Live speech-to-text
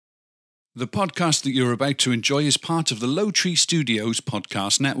The podcast that you're about to enjoy is part of the Low Tree Studios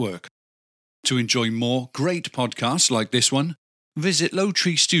podcast network. To enjoy more great podcasts like this one, visit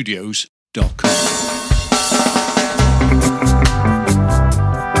lowtreestudios.com.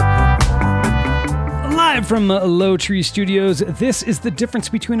 Live from Low Tree Studios, this is The Difference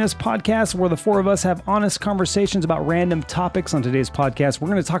Between Us podcast, where the four of us have honest conversations about random topics. On today's podcast, we're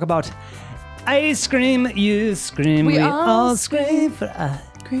going to talk about ice cream. You scream, we all scream for ice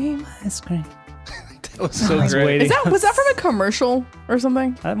cream. That was so great. Was that from a commercial or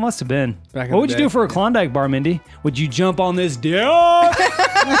something? That must have been. Back in What the would you day. do for a Klondike bar, Mindy? Would you jump on this dick?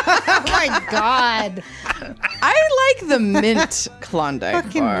 Oh my God. I like the mint Klondike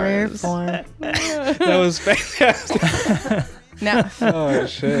Fucking rare bars. form. That was fantastic. Now, Oh,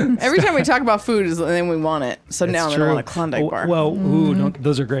 shit. every time we talk about food, is then we want it. So now It's I'm gonna true. want a Klondike bar. Well,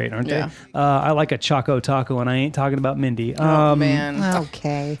 those are great, aren't Yeah. they? I like a Choco Taco, and I ain't talking about Mindy. Oh man.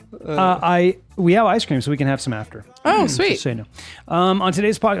 Okay. We have ice cream, so we can have some after. Oh sweet. Just so you know. On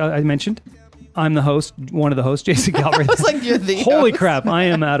today's podcast, I mentioned I'm the host, one of the hosts, Jason Galbraith. It's like you're the Holy host. crap, I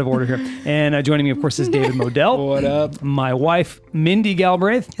am out of order here. And joining me, of course, is David Modell. What up? My wife, Mindy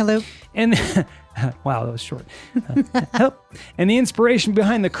Galbraith. Hello. And wow, that was short. Help. And the inspiration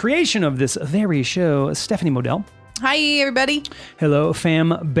behind the creation of this very show, Stephanie Modell. Hi everybody. Hello,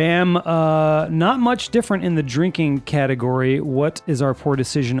 fam, bam. Not much different in the drinking category. What is our poor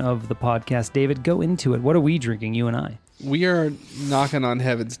decision of the podcast? David, go into it. What are we drinking, you and I? We are knocking on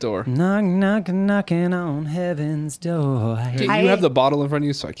heaven's door. Knock, knock, knocking on heaven's door. You have the bottle in front of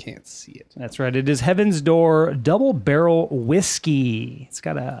you, so I can't see it. That's right. It is Heaven's Door Double Barrel Whiskey. It's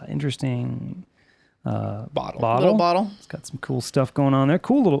got a interesting Bottle. Little bottle. It's got some cool stuff going on there.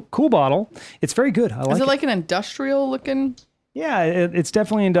 Cool bottle. It's very good. I like Is it. it like an industrial looking? Yeah, it's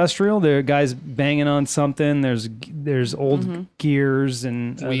definitely industrial. There are guys banging on something. There's old gears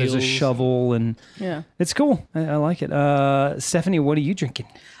and there's a Wheels. shovel and Yeah. it's cool. I like it. Stephanie, what are you drinking?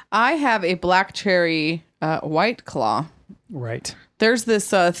 I have a black cherry White Claw. Right. There's this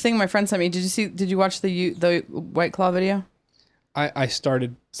thing my friend sent me. Did you watch the White Claw video? I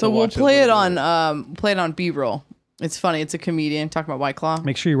started. So to we'll watch play a it little on B-roll. It's funny. It's a comedian talking about White Claw.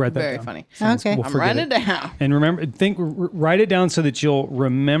 Make sure you write that Very down. funny. Okay. We'll I'm forget writing it down. And remember, write it down so that you'll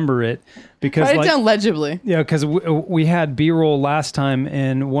remember it. Because Write it down legibly. Yeah, because we had B-roll last time,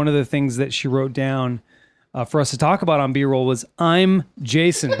 and one of the things that she wrote down for us to talk about on B-roll was "I'm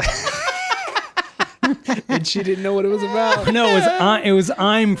Jason." bit. And she didn't know what it was about. No, it was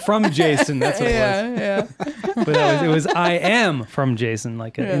I'm from Jason. That's what it was. Yeah. But it was I am from Jason,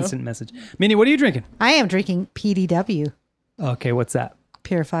 like an instant message. Minnie, what are you drinking? I am drinking PDW, Okay, what's that?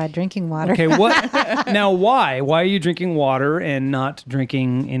 purified drinking water. Okay, what now? Why? Why are you drinking water and not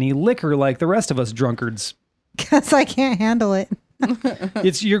drinking any liquor like the rest of us drunkards? Because I can't handle it.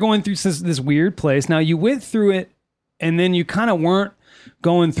 You're going through this weird place. Now you went through it, and then you kind of weren't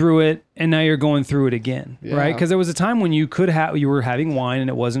going through it, and now you're going through it again, right? Because there was a time when you were having wine and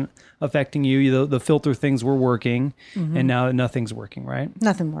it wasn't affecting you. The filter things were working, and now nothing's working, right?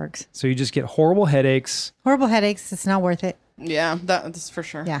 Nothing works. So you just get horrible headaches. Horrible headaches. It's not worth it. Yeah, that's for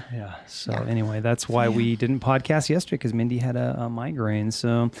sure. Yeah. Yeah. So anyway, that's why we didn't podcast yesterday, because Mindy had a migraine.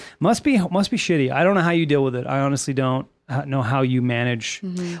 So must be shitty. I don't know how you deal with it. I honestly don't know how you manage.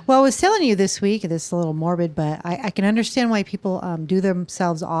 Well, I was telling you this week, this is a little morbid, but I can understand why people do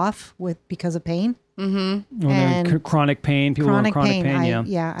themselves off because of pain. When they're in And chronic pain. People with chronic pain.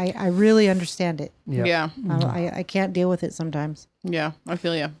 Yeah. I really understand it. Yeah. I can't deal with it sometimes. Yeah. I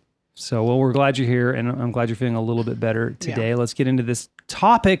feel you. So, well, we're glad you're here, and I'm glad you're feeling a little bit better today. Let's get into this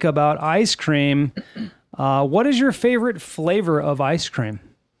topic about ice cream. What is your favorite flavor of ice cream?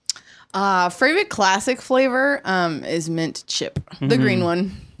 Favorite classic flavor is mint chip, the green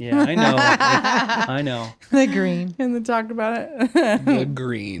one. Yeah, I know. I know. The green. And then talked about it. The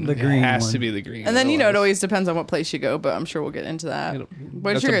green. The green It has one. to be the green. And then it otherwise always depends on what place you go, but I'm sure we'll get into that.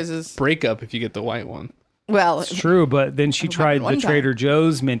 What's that's your a guys'? breakup if you get the white one. Well, It's true, but then she tried one the time. Trader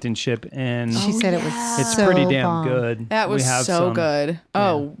Joe's mint and chip, and She said it was it's so pretty damn bomb. good. that was We have so some. good.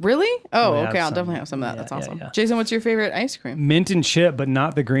 Oh, really? Oh, We have okay. I'll some. definitely have some of that. Yeah, That's yeah, awesome. yeah. Jason, what's your favorite ice cream? Mint and chip, but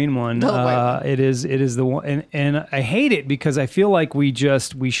not the green one. The white one. It is the one, and I hate it because I feel like we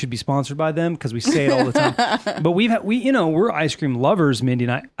should be sponsored by them because we say it all the time. But we're ice cream lovers, Mindy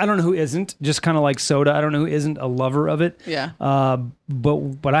and I. I don't know who isn't. Just kind of like soda. I don't know who isn't a lover of it. Yeah.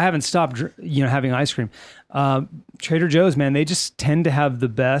 But I haven't stopped having ice cream. Trader Joe's, man, they just tend to have the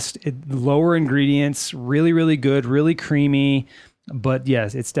best lower ingredients, really, really good, really creamy. But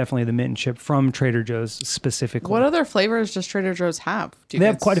yes, it's definitely the mint and chip from Trader Joe's specifically. What other flavors does Trader Joe's have? They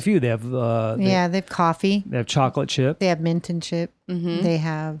have quite a few. They have they have coffee. they have chocolate chip. They have mint and chip. Mm-hmm. They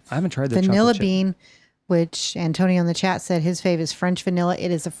have I haven't tried the vanilla chocolate chip. bean, which Antonio in the chat said his fave is French vanilla.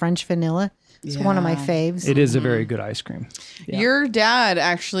 It is a French vanilla. It's one of my faves. It is a very good ice cream. Yeah. Your dad,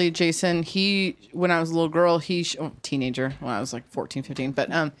 actually, Jason, when I was a little girl, teenager, when I was like 14, 15,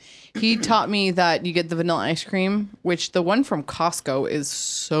 but he taught me that you get the vanilla ice cream, which the one from Costco is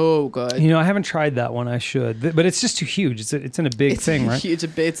so good. You know, I haven't tried that one. I should, but it's just too huge. It's in a big thing, right? Huge.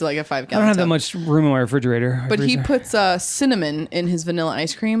 It's like a 5 I gallon don't have that tub. much room in my refrigerator. But he freezer. puts cinnamon in his vanilla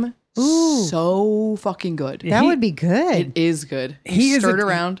ice cream. Ooh. So fucking good. That would be good. It is good. He Stir is it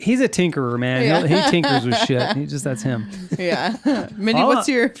around. He's a tinkerer, man. Yeah. He tinkers with shit. That's him. Yeah. Mindy, I'll- what's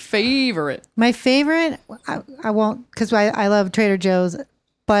your favorite? My favorite, I won't, because I love Trader Joe's,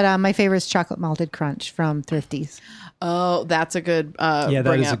 but my favorite is chocolate malted crunch from Thrifties. Oh, that's a good Yeah, that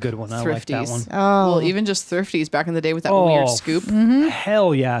bring is a up. good one. I like that Thrifties. one. Oh, Well, even just Thrifties back in the day with that weird scoop.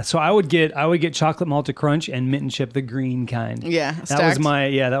 Hell yeah! So I would get chocolate malted crunch and mint and chip, the green kind. Yeah, that stacked.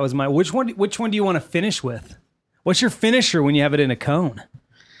 was my. Which one do you want to finish with? What's your finisher when you have it in a cone?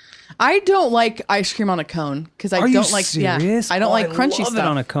 I don't like ice cream on a cone because I Are you don't like. serious? Yeah, I don't Oh, like crunchy love stuff it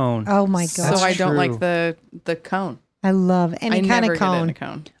on a cone. oh my so God. I don't true. like the cone. I love any I kind never of get it in cone. a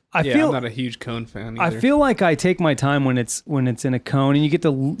cone. I Yeah, feel I'm not a huge cone fan I either. feel like I take my time when it's in a cone and you get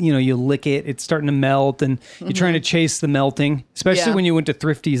to you lick it, it's starting to melt and you're trying to chase the melting, especially Yeah. when you went to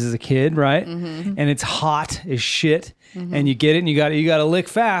Thrifties as a kid, right? And it's hot as shit and you get it and you got to lick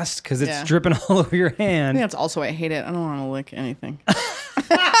fast cuz it's Yeah. dripping all over your I think hand. that's also why I hate it. I don't want to lick anything.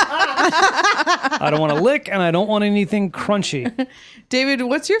 I don't want to lick and I don't want anything crunchy. David,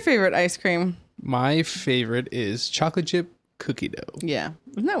 what's your favorite ice cream? My favorite is chocolate chip cookie dough. Yeah,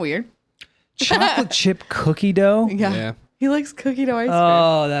 isn't that weird? Chocolate chip cookie dough? Yeah, He likes cookie dough ice cream.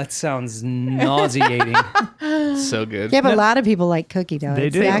 Oh, that sounds nauseating. so good. Yeah, but a lot of people like cookie dough. They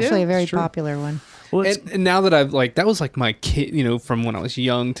It's do. actually a very It's true. popular one. Well, it's, And now that I've that was like my kid, from when I was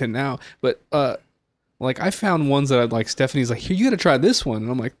young to now. But I found ones that I'd like. Stephanie's like, here, you got to try this one,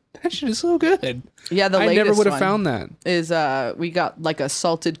 and I'm like, that shit is so good. Yeah, the I latest never would have one found that. is we got like a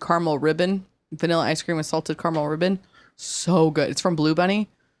salted caramel ribbon, vanilla ice cream with salted caramel ribbon. So good. It's from Blue Bunny.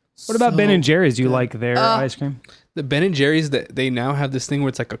 what about Ben and Jerry's? Do you like their ice cream? The Ben and Jerry's, that they now have this thing where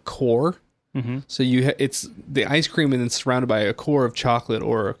it's like a core. So it's the ice cream and then surrounded by a core of chocolate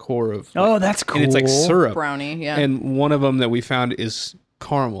or a core of Oh, that's cool. and it's like syrup. Brownie, yeah. And one of them that we found is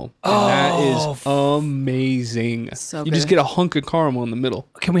caramel. And that is amazing. So you just good. get a hunk of caramel in the middle.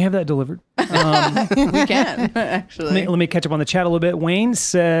 Can we have that delivered? we can, actually. Let me catch up on the chat a little bit. Wayne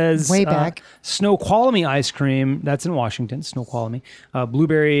says Way back. Snoqualmie ice cream. That's in Washington. Snoqualmie.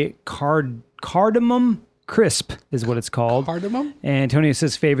 Blueberry cardamom crisp is what it's called. Cardamom? Antonio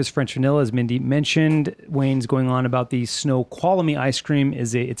says favors French vanilla, as Mindy mentioned. Wayne's going on about the Snoqualmie ice cream.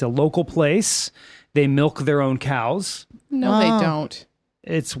 It's a local place. They milk their own cows. No, they don't.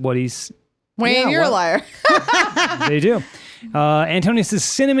 It's what he's. Wayne, you're a liar. They do. Antonio says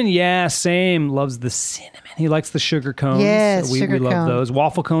cinnamon. Yeah, same. Loves the cinnamon. He likes the sugar cones. Yes, we sugar love cone. those.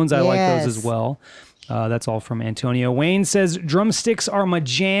 Waffle cones, I like those Yes. as well. That's all from Antonio. Wayne says drumsticks are my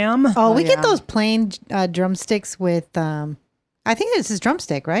jam. Oh, we yeah. get those plain drumsticks with, I think this is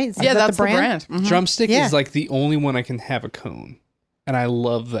drumstick, right? Is Yeah, that that's the brand. Mhm. Drumstick Yeah. is like the only one I can have a cone. And I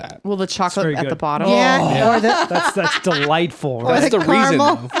love that. Well, the chocolate very at the good. bottom. Yeah, or the That's delightful. Right? That's the the reason.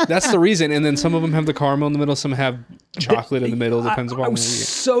 caramel. Though. That's the reason. And then some of them have the caramel in the middle. Some have chocolate in the middle. Depends I upon was what you get.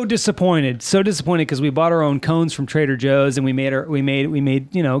 so disappointed because we bought our own cones from Trader Joe's and we made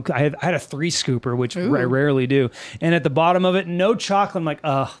I had a 3 scooper, which I rarely do, and at the bottom of it no chocolate. I'm like,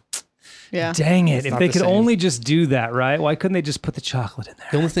 oh, Yeah. dang it! If not they the could same. only just do that, right? Why couldn't they just put the chocolate in there?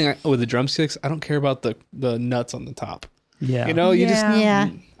 The only thing with the drumsticks, I don't care about the nuts on the top. Yeah, You know, you just yeah.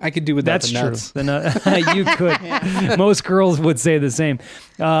 I could do without That's the true. nuts. The nut, you could. Most girls would say the same.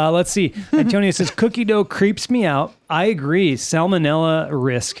 Let's see. Antonio says cookie dough creeps me out. I agree. Salmonella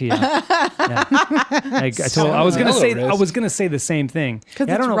risk. Yeah. I was gonna say. Salmonella risk. I was gonna say the same thing. 'Cause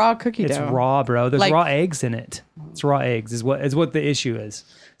Yeah, I it's don't know. raw cookie It's dough. raw, bro. There's Like- raw eggs in it. It's raw eggs. Is what the issue is.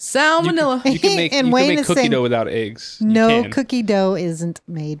 Salmonella. You can make And you Wayne can make is cookie saying dough without eggs. You no can. cookie dough isn't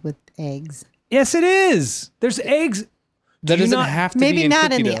made with eggs. Yes, it is. There's eggs. That Do you doesn't not- have to Maybe be not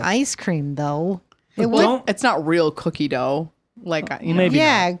cookie in dough. the ice cream though. It Don't- would. It's not real cookie dough. Like, Maybe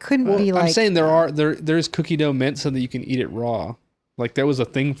Yeah, it couldn't be like. I'm saying there's cookie dough meant so that you can eat it raw. Like there was a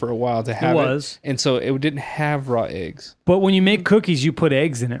thing for a while to have was. and so it didn't have raw eggs. But when you make cookies, you put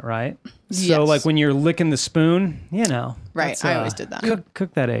eggs in it, right? So Yes. like when you're licking the spoon, Right, that's, I always did that.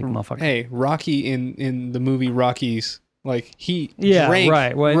 Cook that egg, motherfucker. Hey, Rocky in the movie Rocky's Like he Yeah, drank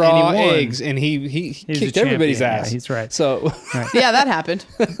right. Well, and raw he won. eggs, and he He's kicked a everybody's champion. ass. Yeah, he's right. So Yeah, that happened.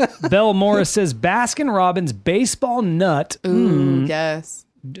 Belle Morris says Baskin Robbins baseball nut. Ooh, yes.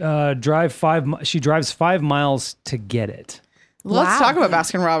 She drives 5 miles to get it. Let's Wow. talk about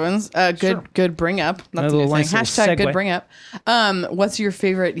Baskin Robbins. Good bring up. That's a little new nice thing. little Hashtag good segue. bring up. What's your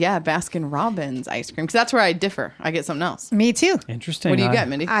favorite? Yeah, Baskin Robbins ice cream. Because that's where I differ. I get something else. Me too. Interesting. What do you huh? get,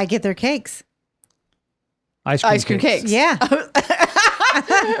 Mindy? I get their cakes. Ice cream cakes. Yeah.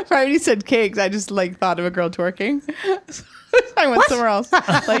 Right when you said cakes, I just like thought of a girl twerking. I went somewhere else.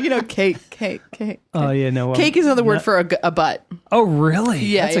 Like, cake. Oh yeah, no. Cake is another word for a butt. Oh really?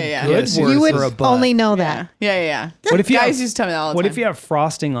 Yeah, That's yeah, a yeah. good Yes, word You would for a butt. only know that. Yeah. What if you Guys have, used to tell me that all the What time. if you have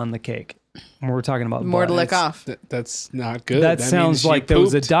frosting on the cake? When we're talking about More to butt. lick off. that's not good. That sounds means you like there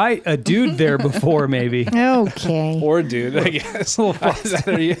was pooped. a dude there before, maybe. Okay. or dude, I guess. Little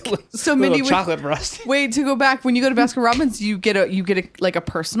frosting. So, Mindy, Little chocolate frosting. wait, to go back, when you go to Baskin Robbins, you get a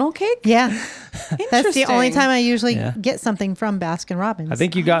personal cake? Yeah. That's the only Interesting. time I usually Yeah. get something from Baskin Robbins. I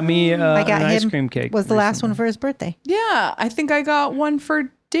think you got me I got an him ice cream cake. was the last one for his birthday. Yeah, I think I got one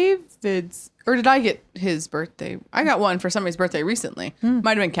for David's. Or did I get his birthday? I got one for somebody's birthday recently.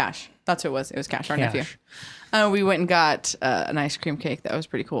 Might have been Cash. That's who it was. It was Cash, our nephew. We went and got an ice cream cake. That was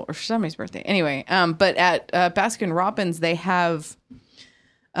pretty cool. Or for somebody's birthday. Anyway, but at Baskin Robbins, they have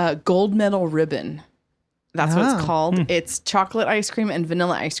gold medal ribbon. That's what it's called. It's chocolate ice cream and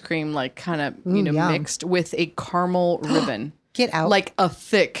vanilla ice cream, like kind of, yum. mixed with a caramel ribbon. Get out. Like a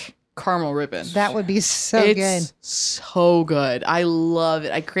thick caramel ribbon. That would be so It's good. so good. I love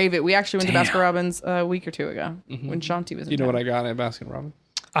it. I crave it. We actually went Damn. to Baskin Robbins a week or two ago when Shanti was in You know town. what I got at Baskin Robbins?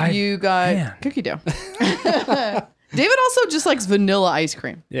 You got man. cookie dough. David also just likes vanilla ice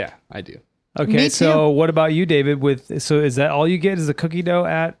cream. Yeah, I do. Okay, Me so what about you, David? So is that all you get is a cookie dough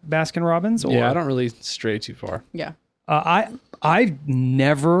at Baskin Robbins? Or? Yeah, I don't really stray too far. Yeah. I've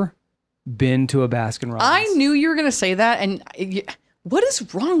never been to a Baskin Robbins. I knew you were going to say that. And what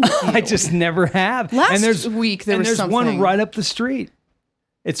is wrong with you? I just never have. Last week there and was there's something. one right up the street.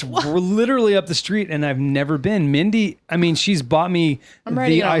 It's literally up the street, and I've never been. Mindy, I mean, she's bought me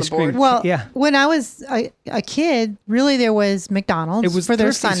writing the it on the ice cream. board. Well, yeah, when I was a kid, really there was McDonald's it was for their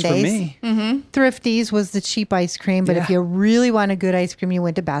Thrifties Sundays. for me. Thrifties was the cheap ice cream, but if Yeah. you really wanted good ice cream, you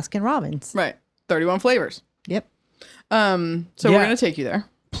went to Baskin Robbins. Right. 31 flavors. Yep. So Yeah. we're going to take you there.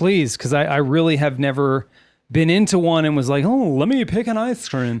 Please, because I really have never been into one and was like, oh, let me pick an ice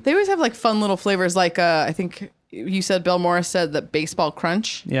cream. They always have like fun little flavors. Like I think you said, Bill Morris said that baseball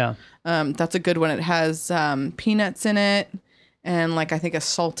crunch. Yeah. That's a good one. It has peanuts in it and like I think a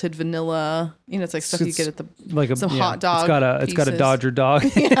salted vanilla. It's like stuff you get at the Like some hot dog. It's got a pieces. Dodger dog.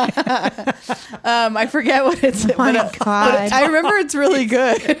 I forget what it's. Oh my but, God. I remember it's really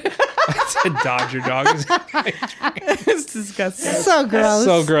good. A Dodger dog is It's disgusting. So gross.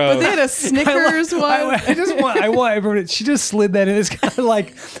 so gross. But they had a Snickers one. I want everyone. She just slid that in. It's got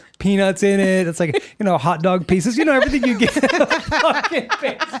like peanuts in it. It's like hot dog pieces. Everything you get. At a fucking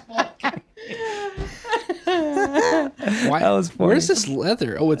baseball game. Why, That was funny. where's this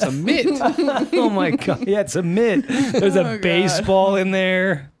leather? Oh, it's a mitt. Oh my god! Yeah, it's a mitt. There's a baseball in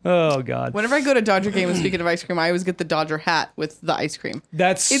there. Oh god, Whenever I go to Dodger games, speaking of ice cream, I always get the Dodger hat with the ice cream.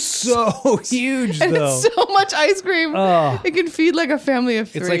 that's It's- so huge And though. it's so much ice cream. Oh. It can feed like a family of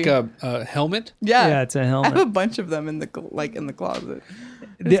 3. It's like a helmet. yeah. Yeah, it's a I have helmet. a bunch of them in the closet.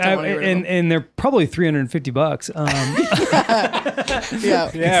 I just don't wanna get rid of them. and they're probably $350. Yeah,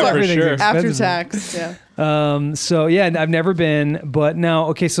 Yeah, for everything's sure. After expensive. tax, yeah. So yeah, I've never been, but now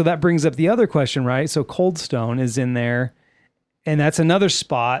okay. So that brings up the other question, right? So Cold Stone is in there, and that's another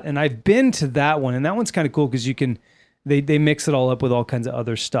spot, and I've been to that one, and that one's kind of cool because you can. They mix it all up with all kinds of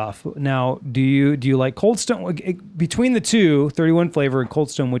other stuff. Now, do you like Cold Stone? Between the two, 31 flavor and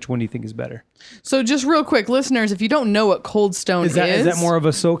Cold Stone, which one do you think is better? So just real quick, listeners, if you don't know what Cold Stone Is that more of a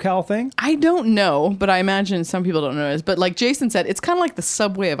SoCal thing? I don't know, but I imagine some people don't know it is. But like Jason said, it's kind of like the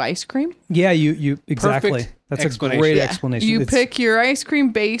Subway of ice cream. Yeah, you exactly. Perfect That's a explanation. great Yeah. explanation. You It's- pick your ice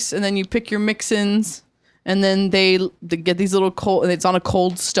cream base, and then you pick your mix-ins, and then they get these little cold. And it's on a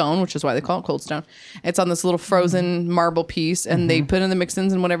cold stone, which is why they call it Cold Stone. It's on this little frozen marble piece, and they put in the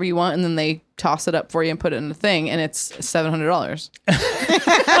mix-ins and whatever you want, and then they toss it up for you and put it in a thing, and it's $700.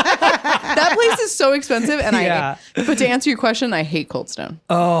 That place is so expensive, and Yeah. but to answer your question, I hate Cold Stone.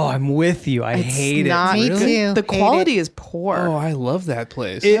 Oh, I'm with you. I It's hate not it. Me good. too. The Hate quality is poor. Oh, I love that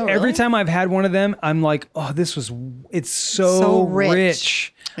place. Every time I've had one of them, I'm like, oh, it's so, So rich.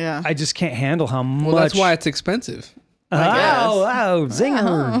 rich. Yeah. I just can't handle how much. well, that's why it's expensive. guess. Oh,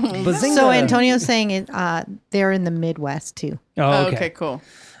 zinger. Bazinga. So Antonio's saying they're in the Midwest too. Oh, Okay, okay. cool.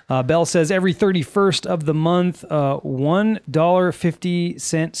 Bell says every 31st of the month,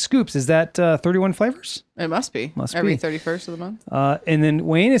 $1.50 scoops. Is that 31 flavors? It must be. Must every be. 31st of the month. And then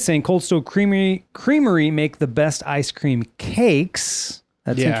Wayne is saying Cold Stone Creamery make the best ice cream cakes.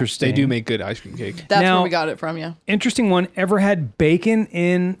 That's interesting. They do make good ice cream cake. That's Now- where we got it from, yeah. Interesting one. Ever had bacon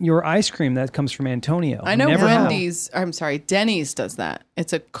in your ice cream? That comes from Antonio. I know Never have. Denny's does that.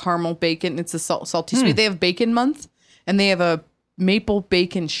 It's a caramel bacon. It's a salty Hmm. sweet. They have bacon month, and they have a maple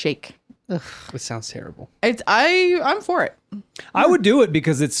bacon shake. It sounds terrible. I'm for it. I would do it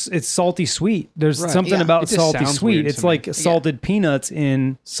because it's salty sweet. There's something yeah. about It just salty sounds sweet. weird It's to me. like salted penis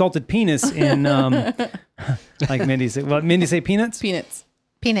in like Mindy said. What Mindy say? Peanuts. Peanuts.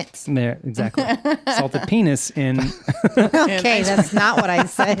 Peanuts. There, exactly. Salted penis in. Okay, that's not what I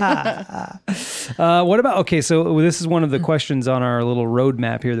said. What about? Okay, so this is one of the questions on our little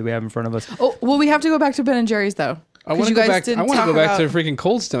roadmap here that we have in front of us. Oh, well, we have to go back to Ben and Jerry's though. I want to go back. I want to go back to freaking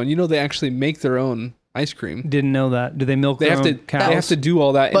Cold Stone. You know, they actually make their own ice cream. Didn't know that. Do they milk They their have own to. cows? They have to do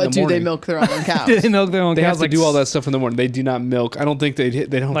all that in But the do morning. they milk their own cows? Do they milk their own They cows? have to do all that stuff in the morning. They do not milk. I don't think they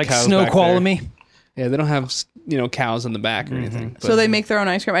don't like cows snow back quality. there. Yeah, they don't have cows in the back or anything. So they make their own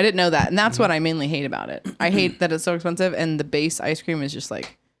ice cream. I didn't know that, and that's what I mainly hate about it. I hate that it's so expensive, and the base ice cream is just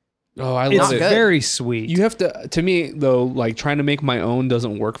like Oh, I It's love it. good. very sweet. You have to me though, like trying to make my own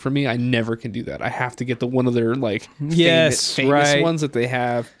doesn't work for me. I never can do that. I have to get the one of their like Yes, famous right. ones that they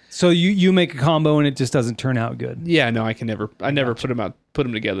have. So you make a combo and it just doesn't turn out good. Yeah, no, I never put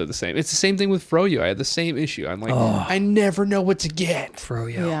them together the same. It's the same thing with Froyo. I had the same issue. I'm like, I never know what to get.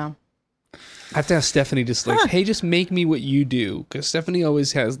 Froyo. yeah. I have to ask Stephanie just like, hey, just make me what you do, because Stephanie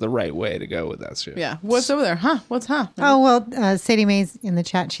always has the right way to go with that shit. Yeah. What's over there? Huh? What's Oh, well, Sadie Mae's in the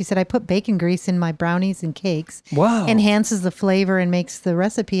chat. She said, I put bacon grease in my brownies and cakes. Wow. Enhances the flavor and makes the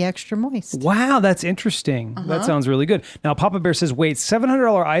recipe extra moist. Wow, that's interesting. That sounds really good. Now, Papa Bear says, wait,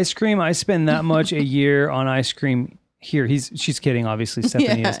 $700 ice cream? I spend that much a year on ice cream here. She's kidding, obviously.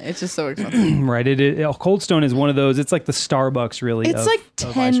 Stephanie Yeah, is. it's just so expensive. Right. Cold Stone is one of those. It's like the Starbucks, really. It's of- like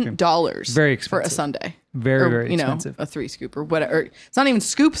of ice cream. $10 Very for a expensive. sundae. Very, Or, very expensive. a 3 scoop or whatever. It's not even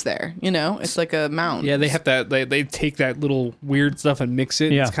scoops there, It's like a mound. Yeah, they have that. They take that little weird stuff and mix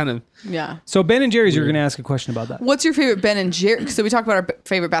it. Yeah. It's kind of Yeah. So Ben and Jerry's, you're going to ask a question about that. What's your favorite Ben and Jerry? So we talked about our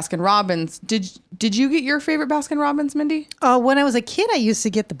favorite Baskin Robbins. Did you get your favorite Baskin Robbins, Mindy? When I was a kid, I used to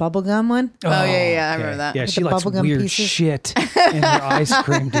get the bubblegum one. Oh, yeah. I remember that. Yeah, With she the likes bubblegum weird pieces. shit in her ice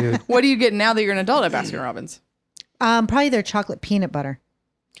cream, dude. What do you get now that you're an adult at Baskin Robbins? Probably their chocolate peanut butter.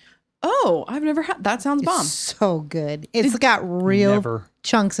 Oh, I've never had. That sounds bomb. It's so good. It's got real Never.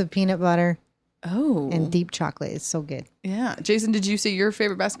 chunks of peanut butter Oh, and deep chocolate. It's so good. yeah. Jason, did you say your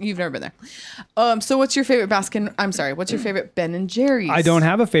favorite Baskin? You've never been there. So what's your favorite Baskin? I'm sorry. What's your favorite Ben and Jerry's? I don't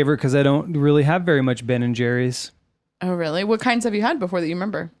have a favorite because I don't really have very much Ben and Jerry's. Oh, really? What kinds have you had before that you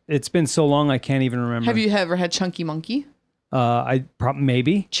remember? It's been so long I can't even remember. Have you ever had Chunky Monkey?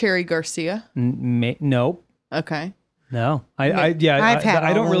 Maybe. Cherry Garcia? Nope. Okay. No. I've had I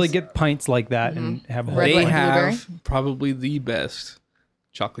all don't really those. get pints like that and have a whole Red they Light have probably the best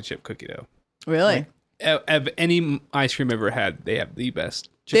chocolate chip cookie dough. Really? Of any ice cream I've ever had, they have the best.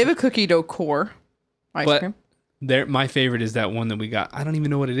 They have a cookie dough core ice But cream. My favorite is that one that we got. I don't even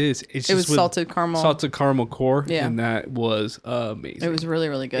know what it is. It's It just was with salted caramel. core, Yeah. and that was amazing. It was really,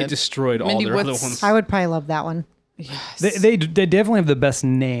 really good. It destroyed all Mindy, their other what's- ones. I would probably love that one. They definitely have the best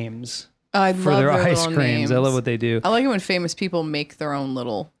names I for love their ice little creams. I names. love what they do. I like it when famous people make their own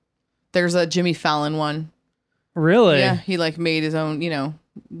little. There's a Jimmy Fallon one. Really? Yeah, he like made his own,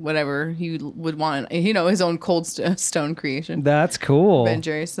 whatever he would want, his own Cold Stone creation. That's cool. Ben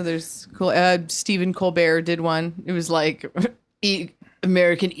Jerry's. So there's cool. Stephen Colbert did one. It was like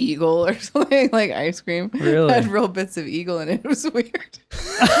American Eagle or something, like ice cream. Really? Had real bits of eagle in it. It was weird.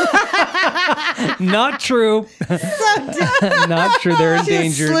 Not true. Not true. They're Just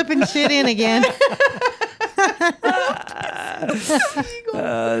endangered. slipping shit in again.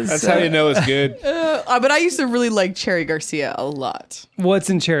 That's how you know it's good. But I used to really like Cherry Garcia a lot. What's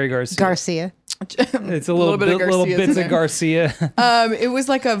in Cherry Garcia? Garcia. It's a little bit of little Garcia's bits in of there. Garcia. It was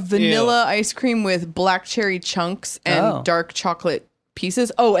like a vanilla ice cream with black cherry chunks and Oh. dark chocolate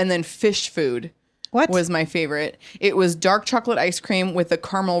pieces. Oh, and then fish food What? was my favorite. It was dark chocolate ice cream with a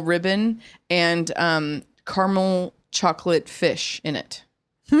caramel ribbon and caramel chocolate fish in it.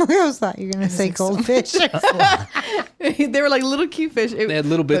 I always thought you were going to say goldfish. They were like little cute fish. They had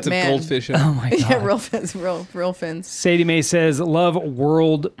little bits of goldfish in Oh them. my god. Yeah, real fins, real fins. Sadie Mae says, "Love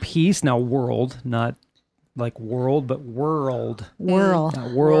world peace." Now, world, not like world, but world.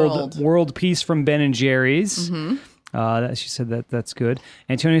 Whirl. World peace from Ben and Jerry's. She said that's good.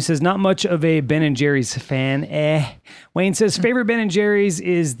 Antonio says, not much of a Ben & Jerry's fan. Wayne says, favorite Ben & Jerry's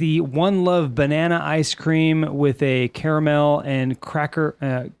is the One Love banana ice cream with a caramel and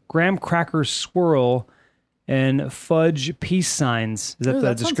graham cracker swirl and fudge peace signs. Is that the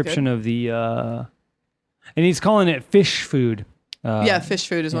that sounds description good. of the... and he's calling it fish food. Fish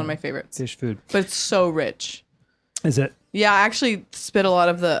food is one of my favorites. Fish food. But it's so rich. Is it? Yeah, I actually spit a lot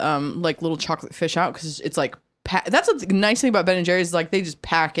of the like little chocolate fish out because it's like that's a nice thing about Ben & Jerry's is like they just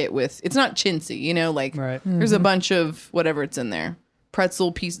pack it with. It's not chintzy, you know. Like Right. there's a bunch of whatever it's in there.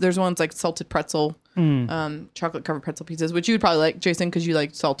 Pretzel piece. There's ones like salted pretzel, chocolate covered pretzel pieces, which you would probably like, Jason, because you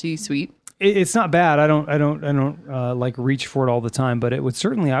like salty sweet. It's not bad. I don't like reach for it all the time, but it would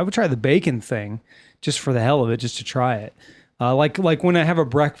certainly. I would try the bacon thing just for the hell of it, just to try it. Like when I have a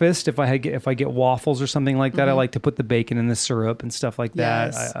breakfast, if I get waffles or something like that, I like to put the bacon in the syrup and stuff like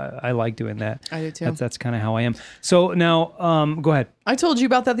that. Yes. I like doing that. I do too. That's kind of how I am. So now, go ahead. I told you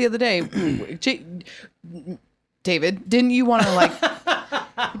about that the other day. David, didn't you want to like...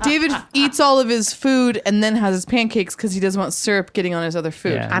 David eats all of his food and then has his pancakes because he doesn't want syrup getting on his other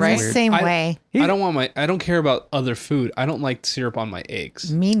food, Yeah, I'm right? the same way. I don't care about other food. I don't like syrup on my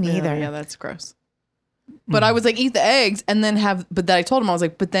eggs. Me neither. Yeah, that's gross. But I was like, eat the eggs and then but then I told him, I was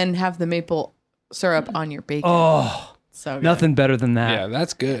like, but then have the maple syrup on your bacon. Oh, So good. nothing better than that. Yeah,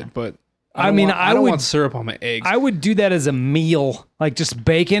 that's good. But I don't mean, want, I don't would- want syrup on my eggs. I would do that as a meal, like just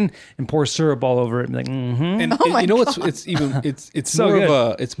bacon and pour syrup all over it. And be like, and Oh my you know what's it's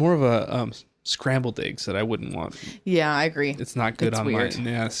So more of a scrambled eggs that I wouldn't want. Yeah, I agree. It's not good It's on weird.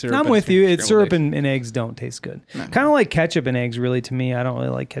 my syrup. I'm and with you. It's scrambled syrup eggs. and eggs don't taste good. Kind of like ketchup and eggs, really. To me, I don't really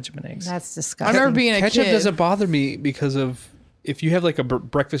like ketchup and eggs. That's I disgusting. remember being a Ketchup kid. doesn't bother me because of if you have like a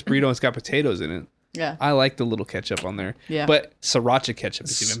breakfast burrito and it's got potatoes in it. Yeah. I like the little ketchup on there. Yeah. But sriracha ketchup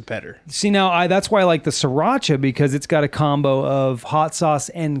is even better. See, now that's why I like the sriracha, because it's got a combo of hot sauce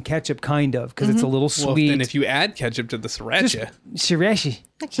and ketchup, kind of, because it's a little Well, sweet. then if you add ketchup to the sriracha, Sriracha.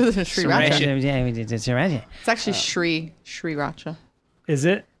 Sriracha. Sriracha. It's actually Sriracha. Is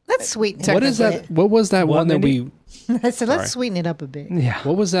it? Let's sweeten it what up is a that? What was that What, one that Mindy? we? bit. I said, let's sweeten it up a bit. Yeah.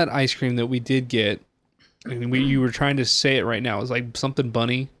 What was that ice cream that we did get? And you were trying to say it right now. It was like something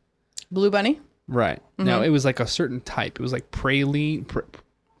bunny. Blue Bunny? Right. Now it was like a certain type. It was like praline.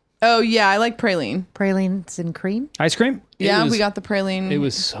 Oh, yeah, I like praline. Pralines and cream. Ice cream? Yeah, was- we got the praline. It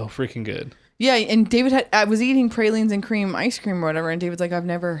was so freaking good. Yeah, and David I was eating pralines and cream ice cream or whatever, and David's like, I've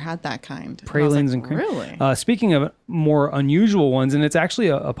never had that kind. And I was Pralines like, and cream. Really? Speaking of more unusual ones, and it's actually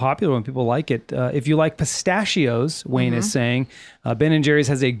a popular one, people like it. If you like pistachios, Wayne is saying, Ben & Jerry's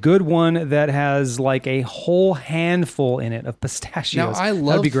has a good one that has like a whole handful in it of pistachios. Now I love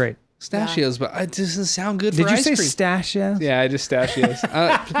That'd be great. pistachios, but it doesn't sound good Did for you ice say cream. pistachios? Yeah, I just pistachios.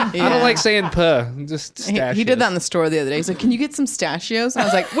 I don't like saying puh. Just He pistachios. did that in the store the other day. He's like, can you get some pistachios? And I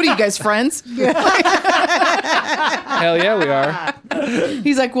was like, what are you guys, friends? Hell yeah, we are.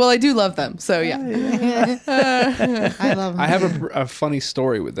 He's like, well, I do love them. So yeah. I love them. I have a funny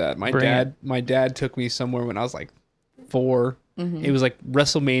story with that. Bring My dad took me somewhere when I was like 4. It was like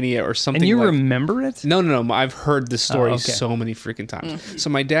WrestleMania or something. And you like, remember it? No. I've heard this story okay. so many freaking times.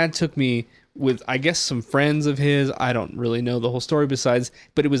 So my dad took me with, I guess, some friends of his. I don't really know the whole story besides,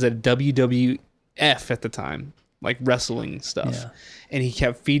 but it was a WWF at the time, like wrestling stuff. Yeah. And he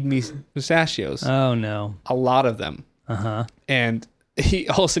kept feeding me pistachios, Oh, no. a lot of them. Uh-huh. And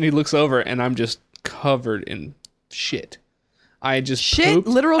all of a sudden he looks over and I'm just covered in shit. I just Shit? pooped.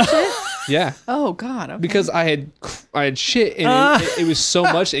 Literal shit? Yeah. Oh, God. Okay. Because I had shit and it was so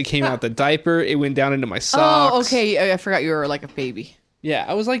much it came out the diaper, it went down into my socks. Oh, okay. I forgot you were like a baby. Yeah,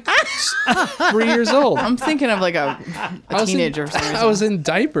 I was like 3 years old. I'm thinking of like a I was in- teenager or something. I was in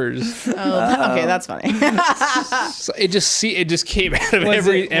diapers. Oh, okay, that's funny. So it just came out of Was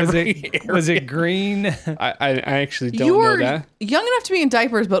every it, was, every it, was it green? I actually don't You know were that. young enough to be in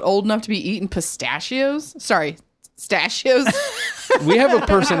diapers, but old enough to be eating pistachios. Sorry, stachios. We have a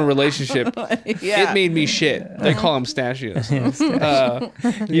personal relationship. Yeah. It made me shit. They call them stachios.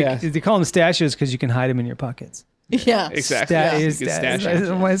 Yeah. They call them stachios because you can hide them in your pockets. Yeah. Exactly. Sta- You is can sta- stash is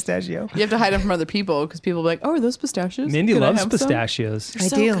it. my stachio. You have to hide them from other people because people will be like, "Oh, are those pistachios?" Mindy Can I loves have some?" pistachios. I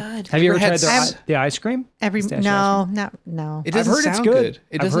So do. good. Have you ever Ever tried had the ice cream? Every Pistachio ice no, not no. It I've doesn't heard it's sound good. good.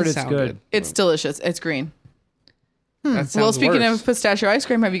 It I've doesn't heard it's sound good. good. It's delicious. It's green. That sounds Well, speaking worse. of pistachio ice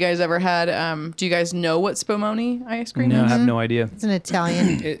cream, have you guys ever had? Do you guys know what Spumoni ice cream No, I is? have no idea. It's an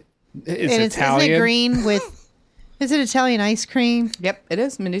Italian. it's Isn't Italian. it green with? Is it Italian ice cream? Yep, it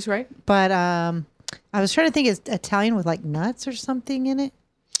is. Mindy's right. But I was trying to think it's Italian with like nuts or something in it.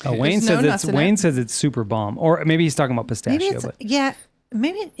 Wayne no says nuts it's in Wayne it. says it's super bomb, or maybe he's talking about Maybe pistachio. it's But yeah.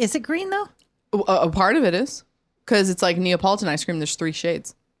 Maybe is it green though? A part of it is. Because it's like Neapolitan ice cream. There's 3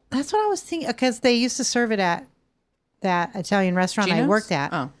 shades. That's what I was thinking, because they used to serve it at that Italian restaurant I Gino's? worked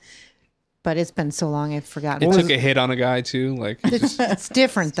at. Oh. But it's been so long, I've forgotten. It took a hit on a guy too. Like, It's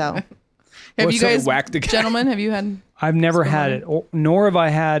different, though. Have Or you so it guys, whacked the guy. gentlemen, have you had I've never had it, nor have I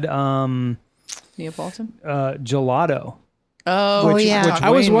had Neapolitan? gelato. Oh, yeah. which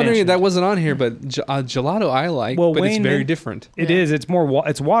I was Wayne wondering if mentioned. that wasn't on here, but gelato I like, Well, but it's Wayne very men- different. It is. It's more.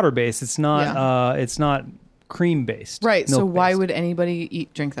 It's water based. It's not. Yeah. It's not cream based. Right. So why Milk-based. would anybody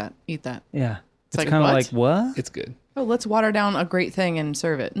eat that? Yeah. It's like, kind of what? like what? It's good. Oh, let's water down a great thing and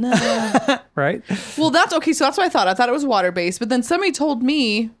serve it. No. Right. Well, that's okay. So that's what I thought. I thought it was water based, but then somebody told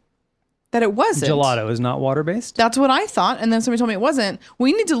me that it wasn't. Gelato is not water based. That's what I thought, and then somebody told me it wasn't.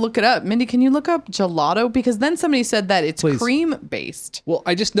 We need to look it up. Mindy, can you look up gelato? Because then somebody said that it's Please. cream based. Well,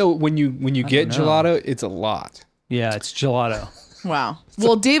 I just know when you get don't know. gelato, it's a lot. Yeah, it's gelato. Wow.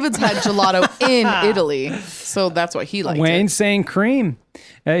 Well, David's had gelato in Italy, so that's what he liked. Wayne's saying cream.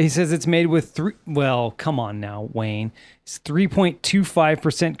 He says it's made with three. Well, come on now, Wayne. It's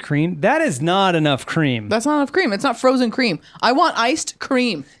 3.25% cream. That is not enough cream. That's not enough cream. It's not frozen cream. I want iced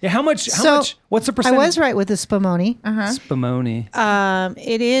cream. Yeah, how much? How So, much? What's the I percentage? was right with the spumoni. Spumoni.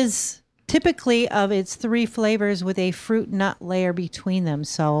 It is typically of its 3 flavors with a fruit nut layer between them.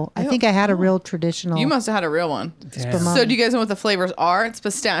 So I think I had a real traditional. You must have had a real one. spumoni. So do you guys know what the flavors are? It's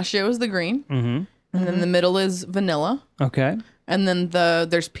pistachio is the green, and then the middle is vanilla, Okay. and then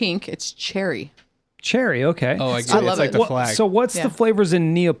there's pink. It's cherry. Cherry. Okay. Oh, I get I it. love It's like it. the What- flag. So what's Yeah. the flavors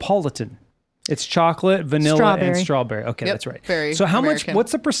in Neapolitan? It's chocolate, vanilla, and Strawberry. strawberry. Okay, Yep, that's right. very so how American. much?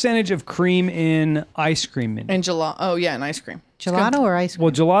 What's the percentage of cream in ice cream? And gelato. Oh yeah, and ice cream. Gelato or ice cream?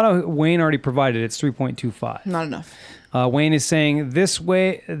 Well, gelato. Wayne already provided. It's 3.25. Not enough. Wayne is saying this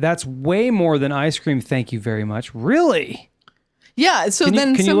way. That's way more than ice cream. Thank you very much. Really? Yeah. So Can you,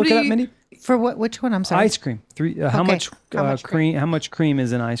 then can you look somebody. it up, Mindy? For what? Which one? I'm sorry. Ice cream. How Okay. much? How much cream? How much cream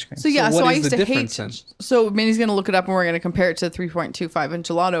is in ice cream? So yeah, So so, what I is used the to difference hate. then? So Minnie's gonna look it up, and we're gonna compare it to 3.25 in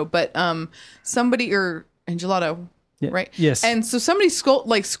gelato. But somebody or in gelato, Yeah. right? Yes. And so somebody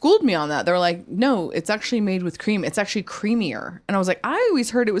schooled me on that. They were like, "No, it's actually made with cream. It's actually creamier." And I was like, "I always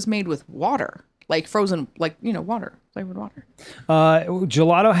heard it was made with water, like frozen, like water, flavored water."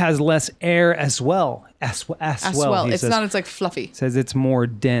 Gelato has less air as well. As well. He It's says. not. It's like fluffy. Says it's more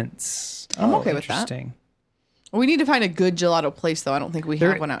dense. I'm okay with that. Interesting. We need to find a good gelato place, though. I don't think we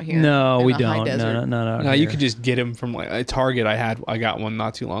have one out here. No, in we the high don't. desert. No. No, you could just get them from like a Target. I got one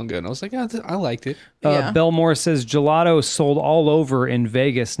not too long ago, and I was like, I liked it. Yeah. Belmore says gelato is sold all over in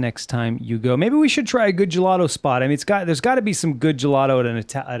Vegas next time you go. Maybe we should try a good gelato spot. I mean, there's got to be some good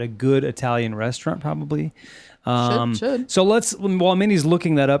gelato at a good Italian restaurant, probably. Should. So while Minnie's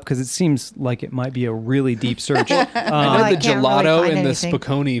looking that up, because it seems like it might be a really deep search. I I know the can't really gelato find and the anything.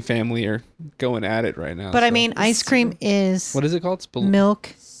 Spicone family are going at it right now. But I so- mean, ice cream is what is it called? milk,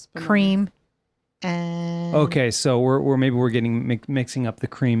 cream, and Okay, so we're getting mixing up the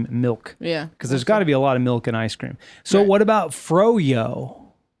cream milk. Yeah, Because there's got to be a lot of milk in ice cream. So what about froyo?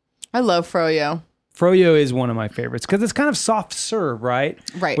 I love froyo. Froyo is one of my favorites because it's kind of soft serve, right?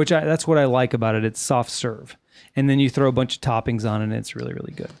 Right. That's what I like about it. It's soft serve, and then you throw a bunch of toppings on it, and it's really,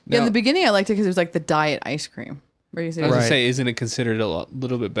 really good. Yeah, in Now- the beginning, I liked it because it was like the diet ice cream. Where you say, I was Right. gonna say, isn't it considered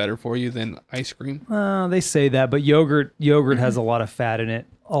little bit better for you than ice cream? They say that, but yogurt has a lot of fat in it.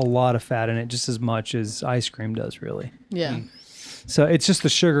 A lot of fat in it, just as much as ice cream does, really. yeah, So it's just the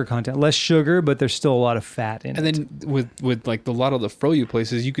sugar content, less sugar, but there's still a lot of fat in And it. then with like a lot of the froyo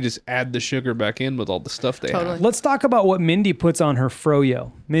places, you could just add the sugar back in with all the stuff they Totally. have. Let's talk about what Mindy puts on her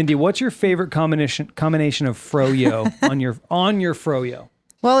froyo. Mindy, what's your favorite combination of froyo on your froyo?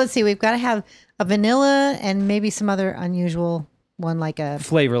 well, let's see. We've got to have a vanilla and maybe some other unusual one, like a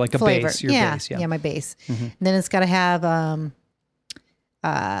Flavor, like a flavor. base. Your yeah, base, yeah. my base. And then it's got to have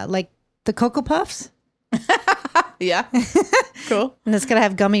like the Cocoa Puffs, yeah, cool. and it's got to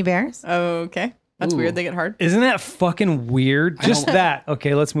have gummy bears. Okay, that's Ooh. weird. They get hard. Isn't that fucking weird? Just that.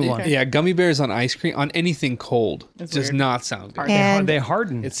 Okay, let's move on. Yeah, gummy bears on ice cream on anything cold That's does weird. not sound good. And They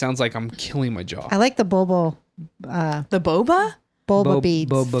harden. It sounds like I'm killing my jaw. I like the boba The boba. beads.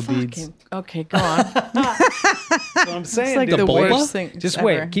 Boba beads. Okay, go on. What I'm saying, It's like dude. the boba? worst thing. Just ever.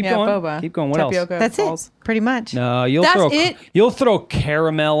 wait. Keep yeah, going. Boba. Keep going. What else? Tapioca That's balls. it, pretty much. No, you'll That's throw it? you'll throw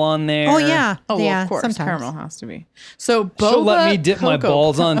caramel on there. Oh yeah, Oh, well, yeah. of course. Sometimes. Caramel has to be. So boba. She'll let me dip my cocoa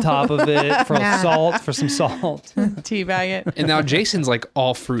balls on top of it for Nah. some salt. teabag it. And now Jason's like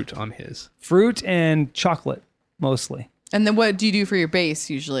all fruit on his. Fruit and chocolate, mostly. And then what do you do for your base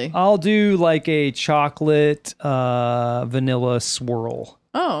usually? I'll do like a chocolate vanilla swirl.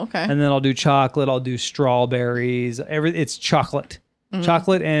 Oh, okay. And then I'll do chocolate, I'll do strawberries. It's chocolate.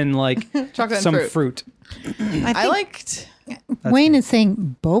 chocolate and like Chocolate and some fruit. I I think liked Wayne is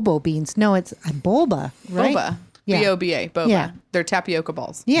saying bobo beans. No, it's a boba, right? boba. Yeah. B-O-B-A. Boba. Yeah. They're tapioca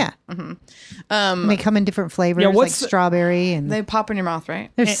balls. Yeah. And they come in different flavors, like what's the- strawberry, and They pop in your mouth,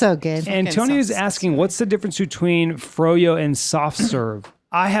 right? they're so good. Antonio's sounds asking, what's the difference between froyo and soft serve?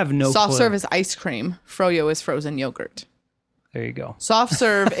 I have no Soft clue. serve is ice cream. Froyo is frozen yogurt. There you go. Soft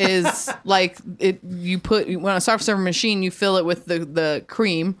serve is like it. You put when a soft serve machine, you fill it with the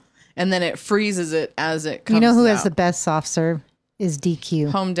cream, and then it freezes it as it comes. You know who out. has the best soft serve is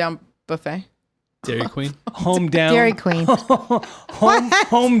DQ. Home down buffet? Dairy Queen. Home down. Dairy Queen. Home down.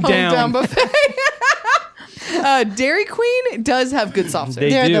 Home down buffet. Dairy Queen does have good soft serve. They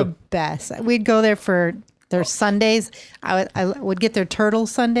They're do. the best. We'd go there for their Sundays. I would get their turtle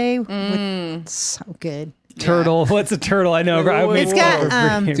Sunday. So good. Turtle. What's a turtle? I know. It's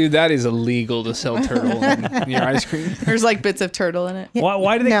got Dude, that is illegal to sell turtle in your ice cream. There's like bits of turtle in it.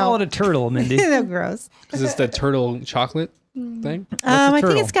 why do they No. call it a turtle, Mindy? They're gross. Is this the turtle chocolate thing? I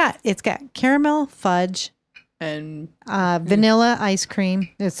turtle? think it's got caramel fudge, And vanilla ice cream.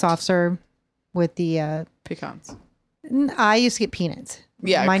 It's soft serve with the. pecans. I used to get peanuts.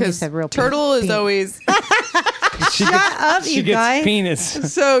 Yeah, Mine because used to have real turtle is peanut. always Shut up, She you gets guys.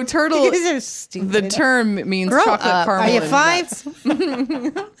 penis. so turtle. You guys are stupid. The term means Grow chocolate up. caramel. Are you and 5?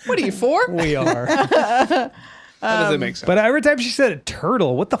 nuts. What are you 4? We are. How does it make sense? But every time she said a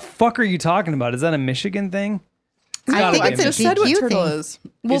turtle, what the fuck are you talking about? Is that a Michigan thing? I think I it's a just said what DQ turtle thing. is.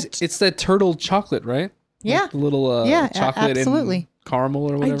 Well, it's the turtle chocolate, right? Yeah. Like the little Yeah, chocolate absolutely. and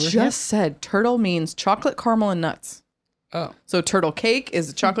caramel or I whatever. just said turtle means chocolate caramel and nuts. Oh. So turtle cake is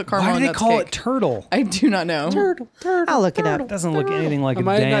a chocolate caramel Why do and they nuts call cake. it turtle? I do not know. I'll look it up. It doesn't look anything like Am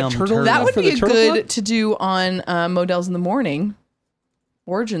a I not damn turtle? turtle. That enough would for be the a turtle good club? to do on Models in the Morning.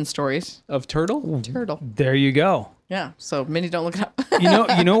 Origin stories. Of turtle? Turtle. There you go. Yeah. So Minnie, don't look it up. You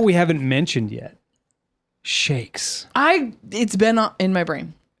know what we haven't mentioned yet? Shakes. It's been in my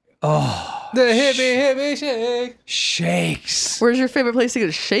brain. The hippie shake. Shakes. Where's your favorite place to get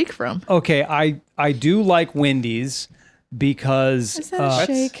a shake from? Okay, I do like Wendy's because Is that a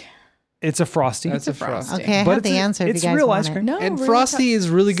shake? it's a frosty. That's a frosty. Okay, I But have the answer if it's you guys real want ice it. cream. No. And we're Frosty is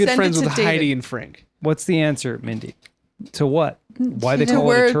really good Send friends it to with Heidi David. and Frank. What's the answer, Mindy? To what? Why they to call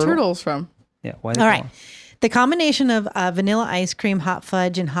where it a turtle? turtle's from. Yeah. Why? They All call right. The combination of vanilla ice cream, hot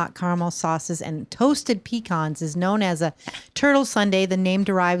fudge, and hot caramel sauces and toasted pecans is known as a turtle sundae. The name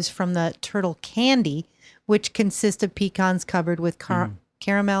derives from the turtle candy, which consists of pecans covered with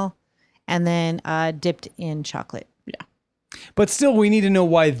caramel and then dipped in chocolate. But still, we need to know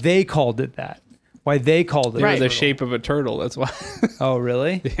why they called it that. Why they called it They were a the turtle. shape of a turtle. That's why. Oh,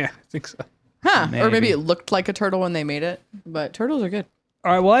 really? Yeah, I think so. Huh. Or Maybe. maybe it looked like a turtle when they made it. But turtles are good.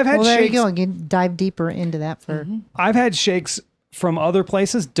 All right. Well, I've had Well, there shakes. you go. You can dive deeper into that for. I've had shakes from other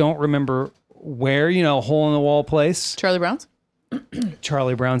places. Don't remember where. Hole in the wall place. Charlie Brown's?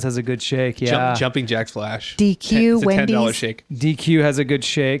 Charlie Brown's has a good shake. Yeah. Jumping Jack Flash. DQ, It's a $10 Wendy's. shake. DQ has a good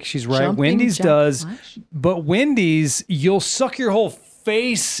shake. She's right. Jumping Wendy's Jack does. Flash? But Wendy's, you'll suck your whole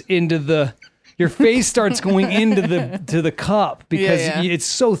face into the. Your face starts going into the cup because Yeah. it's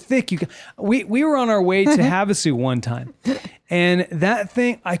so thick. We were on our way to Havasu one time, and that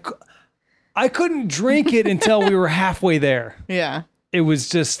thing I couldn't drink it until we were halfway there. Yeah. It was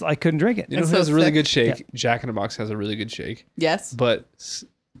just I couldn't drink it. You know It's who has so a really thick. good shake? Jack in the Box has a really good shake, Yes. but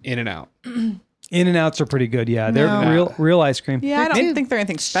In and Out. In-N-Outs are pretty good. Yeah, they're No. real ice cream. Yeah, I don't too think they're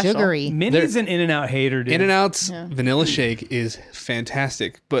anything special. Sugary. Minnie's an In-N-Out hater, dude. In and Out's vanilla shake is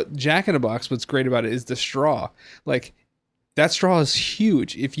fantastic, but Jack in the Box, what's great about it is the straw. Like that straw is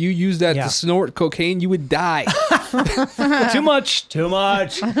huge. If you use that Yeah. to snort cocaine, you would die. Too much.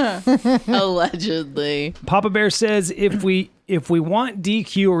 Allegedly. Papa Bear says if we want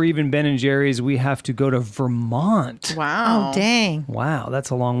DQ or even Ben and Jerry's, we have to go to Vermont. Wow. Oh, dang. Wow, that's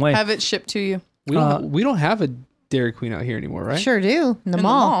a long way. Have it shipped to you We don't have a Dairy Queen out here anymore, right? Sure do. In the in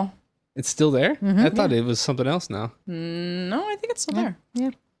mall. the mall. It's still there? I thought it was something else now. No, I think it's still there.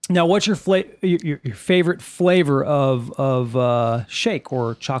 Now, what's your favorite flavor of shake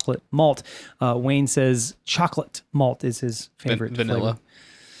or chocolate malt? Wayne says chocolate malt is his favorite. Vanilla. flavor.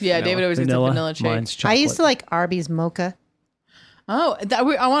 Yeah, David always gets a vanilla shake. Mine's I chocolate. used to like Arby's mocha. Oh,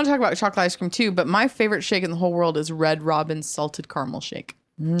 I want to talk about chocolate ice cream too, but my favorite shake in the whole world is Red Robin's salted caramel shake.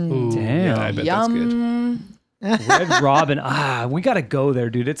 Ooh, Damn. Yeah, I bet that's good. Yum. Red Robin. We got to go there,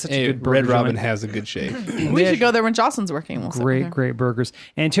 dude. It's such a good burger Red Robin joint. has a good shake. We should go there when Jocelyn's working. We'll sit Great, there. great burgers.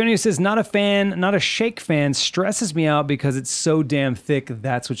 Antonio says, not a shake fan. Stresses me out because it's so damn thick.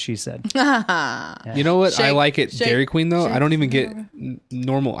 That's what she said. You know what? I Shake, like it. shake, Dairy Queen though. shake. I don't even get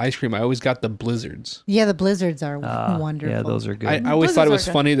normal ice cream. I always got the blizzards. Yeah, the blizzards are wonderful. Yeah, those are good. I always thought it was Blizzards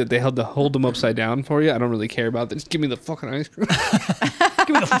are good. funny that they had to hold them upside down for you. I don't really care about that. Just give me the fucking ice cream.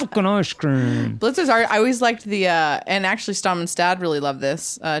 Give me the fucking ice cream. Blizzards are. I always liked the and actually Stom and Stad really love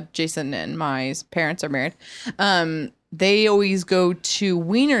this. Jason and my parents are married. They always go to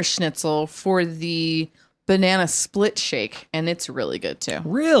Wiener Schnitzel for the banana split shake, and it's really good too.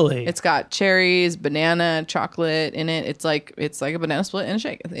 Really? It's got cherries, banana, chocolate in it. It's like a banana split in a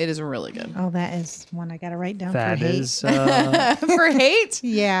shake. It is really good. Oh, that is one I got to write down That for hate. is. For hate?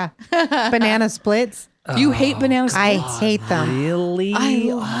 Yeah. Banana splits. You hate banana I splits? hate them. Really? I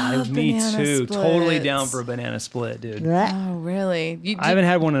love me banana too. Totally splits. down for a banana split, dude. Blech. Oh, really? I haven't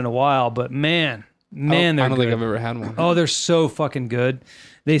had one in a while, but man, I they're don't good. think I've ever had one. Oh, they're so fucking good.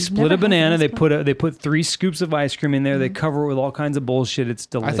 They split never a banana. had They put 3 scoops of ice cream in there. They cover it with all kinds of bullshit. It's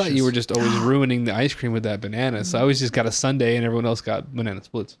I delicious. thought you were just always ruining the ice cream with that banana. So I always just got a sundae and everyone else got banana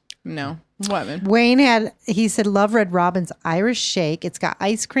splits. No. What, man? Wayne he said, love Red Robin's Irish shake. It's got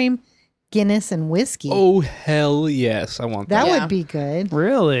ice cream, Guinness, and whiskey. Oh, hell yes. I want that that. Yeah. would be good.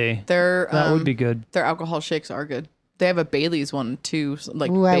 really. Their That would be good. Their alcohol shakes are good. They have a Bailey's one too, like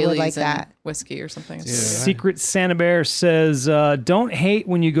Ooh, I would Bailey's like and that. whiskey or something. It's Yeah. really good. Secret Santa Bear says, don't hate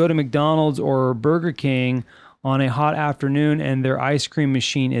when you go to McDonald's or Burger King on a hot afternoon and their ice cream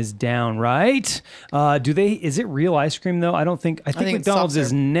machine is down, right? Is it real ice cream though? I think think it's McDonald's soft is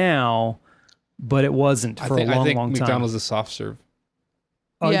serve. now, but it wasn't for a long, I think long time. McDonald's is soft serve.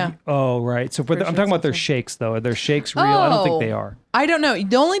 Yeah. Oh, right. So Pretty I'm sure talking about it's their soft serve. shakes though. Are their shakes real? I don't think they are. I don't know.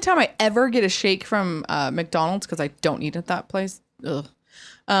 The only time I ever get a shake from McDonald's, because I don't eat at that place,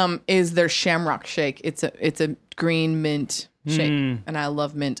 is their Shamrock shake. It's a green mint shake, and I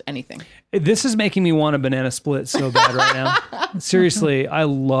love mint anything. This is making me want a banana split so bad right now. Seriously, I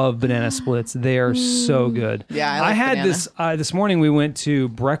love banana splits. They are so good. Yeah, I like had banana. this morning. We went to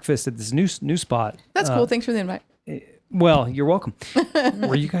breakfast at this new spot. That's cool. Thanks for the invite. Well, you're welcome.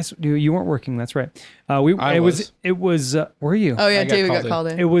 Were you guys? You weren't working. That's right. I was. It was. Were you? Oh yeah, I got David got called in. called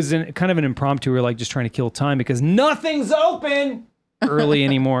in. It was kind of an impromptu. We were like just trying to kill time because nothing's open early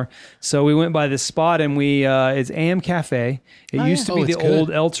anymore. So we went by this spot and it's AM Cafe. It used to Oh, be it's the good.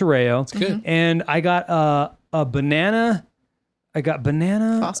 old El Toreo. It's good. And I got a banana. I got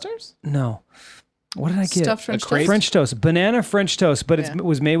banana. Foster's No. What did I get? stuffed French crepe? toast. French toast. Banana French toast, but Yeah. it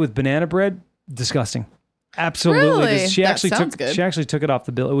was made with banana bread. Disgusting. Absolutely. Really? She That actually sounds took good. she actually took it off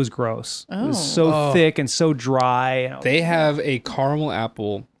the bill. It was gross. It was Oh. so thick and so dry. They have a caramel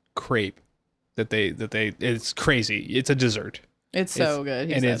apple crepe that it's crazy. It's a dessert. It's so good.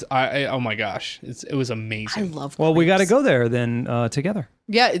 He and said. it's oh my gosh, it was amazing. I love. Well, we got to crepes. go there then together.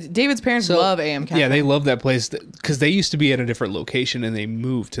 Yeah, David's parents So- love AM Cafe. Yeah, they love that place because they used to be at a different location and they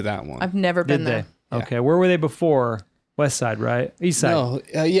moved to that one. I've never been Did there. they? Okay. Where were they before? West Side, right? East Side. No,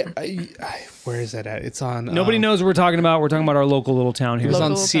 where is that at? It's on. Nobody knows what we're talking about. We're talking about our local little town It here. was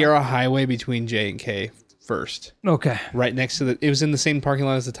on Local Sierra Highway between J and K first, Okay. right next to it was in the same parking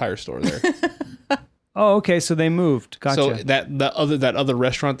lot as the tire store there. Oh, okay. So they moved. Gotcha. So that other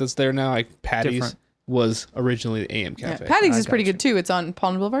restaurant that's there now, like Patty's, Different. was originally the AM Yeah. Cafe. Patty's I is pretty gotcha. good too. It's on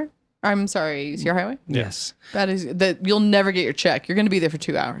Palm Boulevard. I'm sorry, Sierra Highway. yes. Patty's that you'll never get your check. You're going to be there for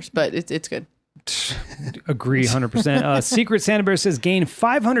 2 hours, but it's good. Agree 100%. Secret Santa Bear says gain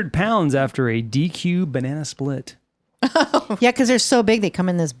 500 pounds after a DQ banana split. Yeah, because they're so big. They come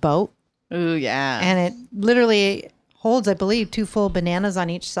in this boat, Ooh yeah. and it literally holds, I believe, 2 full bananas on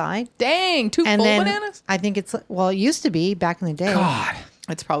each side. Dang, 2 And full then bananas. I think it used to be back in the day. God.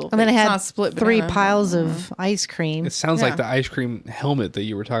 It's probably. And then it it's had not split 3 banana. piles of ice cream. It sounds Yeah. like the ice cream helmet that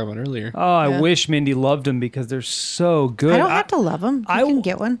you were talking about earlier. Oh, I Yeah. wish Mindy loved them because they're so good. I don't have to love them. I I- can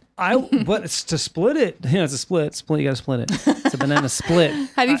get one. But it's to split it. Yeah, it's a split. You got to split it. It's a banana split.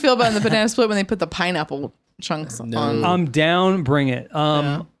 How do you feel about the banana split when they put the pineapple chunks on? I'm down. Bring it.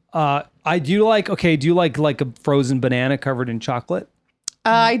 I do like. Okay, do you like a frozen banana covered in chocolate?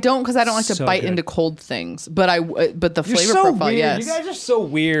 I don't because I don't like to So bite good. into cold things. But but the You're flavor so profile, weird. yes. You guys are so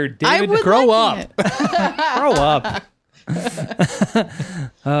weird. I David, would grow like up. it. Grow up.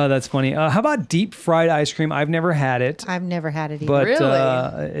 That's funny. How about deep fried ice cream? I've never had it, I've never had it either. but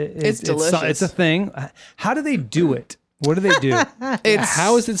Really? It's delicious. It's a thing. How do they do it? What do they do? It's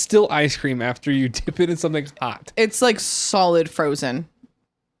How is it still ice cream after you dip it in something hot? It's like solid frozen,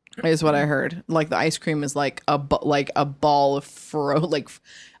 is what I heard. Like the ice cream is like a ball of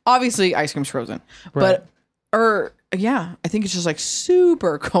obviously ice cream's frozen, but Or yeah, I think it's just like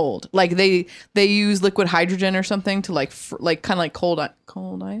super cold. Like they use liquid hydrogen or something to like kind of like cold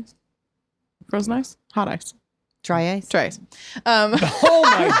ice, frozen ice, hot ice, Dry ice. dry ice. Oh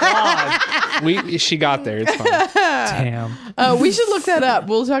my God. She got there. It's fine. Damn. We should look that up.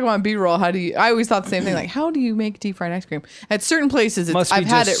 We'll talk about B-roll. I always thought the same thing. Like, how do you make deep fried ice cream? At certain places, Must be I've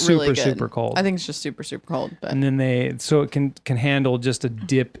had it just really super, good. super cold. I think it's just super, super cold. But And then so it can handle just a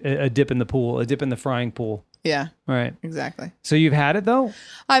dip in the pool, a dip in the frying pool. yeah, Right. exactly. So you've had it though?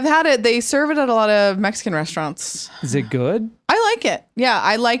 I've had it. They serve it at a lot of Mexican restaurants. Is it good? I like it. Yeah,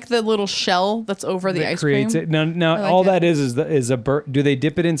 I like the little shell that's over the That ice creates cream. it. Now I like all it. that is a do they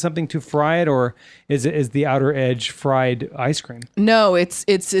dip it in something to fry it, or is the outer edge fried ice cream? No, it's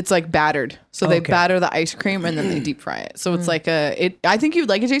like battered. So they Okay. batter the ice cream and then they deep fry it. So it's like I think you'd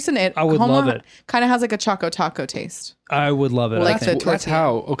like it, Jason. I would love it. Kind of has like a Choco Taco taste. I would love it. Well, I like think. the That's tortilla.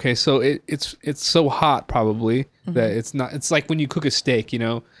 how. Okay, so it's so hot probably that it's not. It's like when you cook a steak, and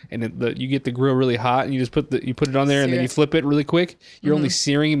you get the grill really hot and you just put it on there and then Sear you it. flip it really quick. You're only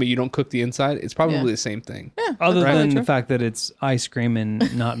searing it, but you don't cook the inside. It's probably Yeah. the same thing. Other That's than true. the fact that it's ice cream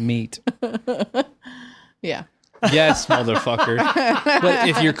and not meat. Yeah. Yes, motherfucker. But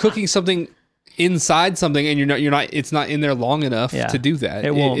if you're cooking something inside something and you're not, it's not in there long enough Yeah. to do that.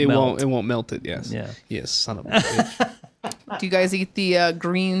 It won't melt. It won't melt it. Yes. Yeah. Yes, son of a bitch. Do you guys eat the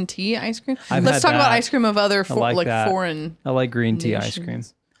green tea ice cream? I've Let's had talk about that. ice cream of other like that. foreign. I like green tea ice cream.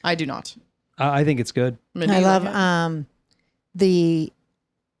 nations. I do not. I think it's good. Mindy, I you love like it? the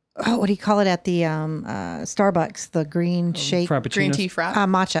what do you call it at the Starbucks? The green shake Frappuccinos. green tea frap.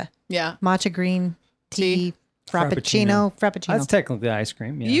 matcha Yeah. green tea Frappuccino. frappuccino. That's technically ice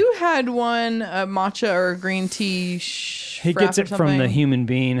cream. Yeah. You had one matcha or green tea. He frap gets or it from the something? human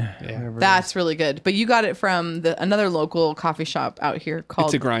bean. whatever it is. That's really good. But you got it from another local coffee shop out here called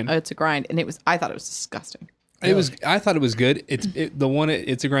It's a Grind. It's a Grind, and I thought it was disgusting. I thought it was good. The one at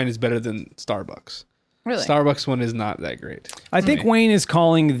It's a Grind is better than Starbucks. Really? Starbucks one is not that great. I think Wayne is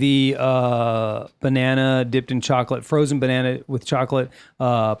calling the banana dipped in chocolate, frozen banana with chocolate,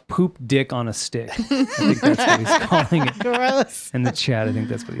 poop dick on a stick. I think that's what he's calling it. Gross. In the chat, I think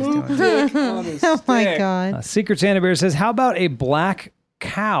that's what he's doing. Oh my god. Secret Santa Bear says, "How about a black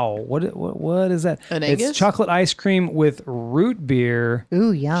cow? What is that? An It's Angus? chocolate ice cream with root beer.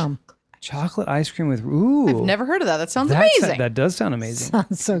 Ooh, yum. Chocolate ice cream with I've Never heard of that. That sounds amazing. That does sound amazing.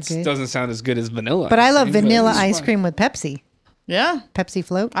 Sounds so It good. doesn't sound as good as vanilla. But I love ice cream, vanilla it's ice fine. cream with Pepsi. Yeah. Pepsi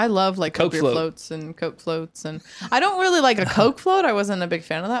float. I love like Coke root beer float. floats and Coke floats, and I don't really like a Coke float. I wasn't a big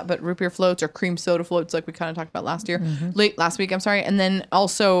fan of that, but root beer floats or cream soda floats, like we kind of talked about last week. I'm sorry. And then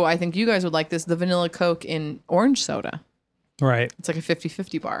also, I think you guys would like this: the vanilla Coke in orange soda. Right. It's like a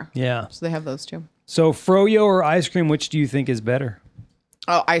 50-50 bar. Yeah. So they have those too. So Froyo or ice cream, which do you think is better?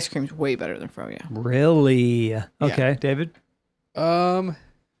 Oh, ice cream's way better than Froyo. Really? Okay, David.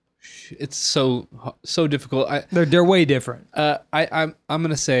 It's so difficult. They're way different. I'm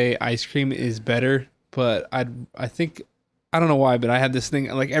gonna say ice cream is better, but I think I don't know why, but I have this thing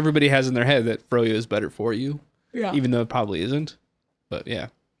like everybody has in their head that Froyo is better for you, even though it probably isn't. But yeah,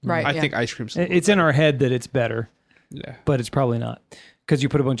 Right. I yeah. think ice cream's. It's in our head that it's better, Yeah. but it's probably not because you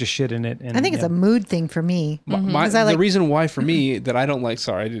put a bunch of shit in it. And, I think it's a mood thing for me. My, 'Cause I like- the reason why for me that I don't like.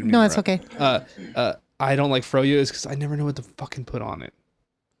 Sorry, I didn't. Mean No, to it's interrupt. okay. I don't like Froyo is because I never know what to fucking put on it.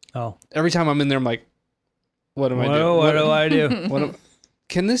 Oh, Every time I'm in there, I'm like, what am I what doing? do I do?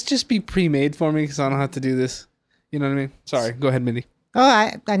 Can this just be pre-made for me because I don't have to do this? You know what I mean? Sorry. Go ahead, Mindy. Oh,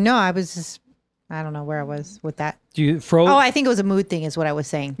 I know. I was just, I don't know where I was with that. Do you Fro? Oh, I think it was a mood thing, is what I was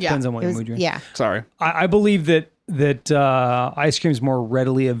saying. Yeah. Depends on what It your was, mood you're in. yeah. Sorry. I believe that ice cream is more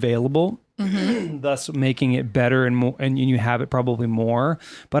readily available, thus making it better and more, and you have it probably more.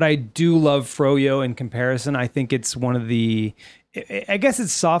 But I do love Froyo in comparison. I think it's one of the. I guess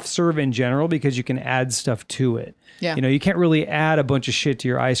it's soft serve in general because you can add stuff to it. Yeah. You know, you can't really add a bunch of shit to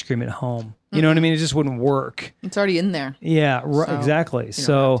your ice cream at home. You know what I mean? It just wouldn't work. It's already in there. Yeah, So, exactly. don't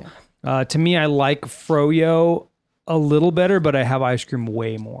So to me, I like Froyo a little better, but I have ice cream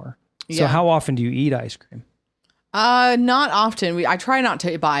way more. So Yeah. how often do you eat ice cream? Not often. I try not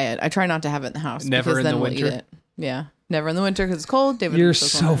to buy it. I try not to have it in the house. Never because in then the we'll winter? Eat it. Yeah. Never in the winter because it's cold. David You're doesn't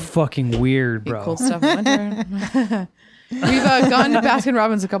so wanna fucking weird, eat bro. cold stuff in winter. We've gone to Baskin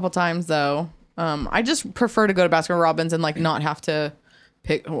Robbins a couple times though. I just prefer to go to Baskin Robbins and like not have to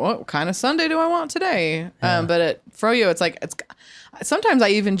pick what kind of sundae do I want today. But at Froyo, it's like sometimes I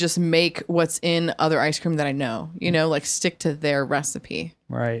even just make what's in other ice cream that I know. You know, like stick to their recipe.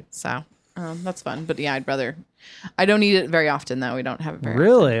 Right. So that's fun. But yeah, I don't eat it very often though. We don't have it very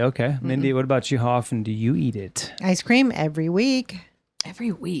Really? Okay. Mindy, what about you? How often do you eat it? Ice cream every week.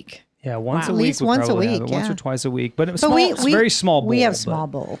 every week. Yeah, once Wow. a At week. least we'll once a probably have week, it. Once yeah. or twice a week. But it's But small, we it's a very small bowl. We have but- small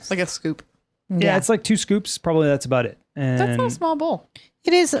bowls. Like a scoop. Yeah, it's like 2 scoops. Probably that's about it. And That's not a small bowl.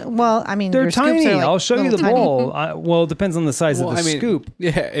 It is. Well, I mean, they're your scoops tiny. are like I'll show you the little tiny. bowl. Well, it depends on the size of the scoop.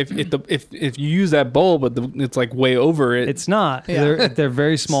 Yeah, if you use that bowl, but it's like way over it, It's not. Yeah. They're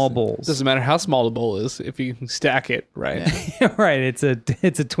very small bowls. doesn't matter how small the bowl is if you can stack it right. Right. It's a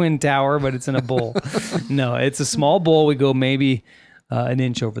twin tower, but it's in a bowl. No, it's a small bowl. We go maybe an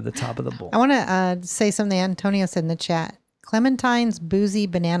inch over the top of the bowl. I want to say something Antonio said in the chat. Clementine's boozy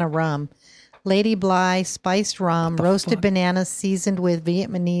banana rum, Lady Bly spiced rum, roasted bananas seasoned with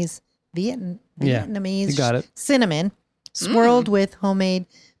Vietnamese you got it. cinnamon, swirled with homemade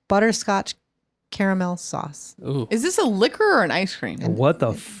butterscotch caramel sauce. Ooh. Is this a liquor or an ice cream? What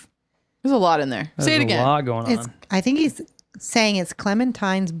the? There's a lot in there. Say it There's again. A lot going It's. on. I think he's saying it's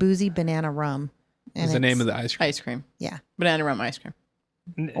Clementine's boozy banana rum. And Is the name of it's- the ice cream? Ice cream. Yeah. Banana rum ice cream.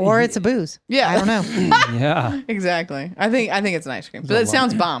 Or it's a booze. Yeah. I don't know. Yeah, Exactly. I think it's an ice cream. But it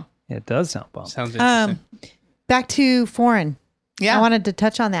sounds bomb. it does sound bomb. Sounds interesting. Back to foreign. Yeah. I wanted to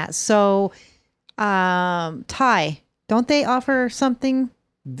touch on that. So, Thai, don't they offer something?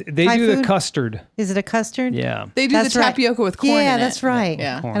 They Thai do the food? custard. Is it a custard? Yeah, They do That's the right. tapioca with corn Yeah, in it. that's right.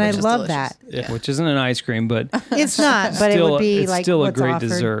 Yeah. Corn. And I Which is love delicious. that. which isn't an ice cream, but It's not, but it still, would be it's like still a what's great offered.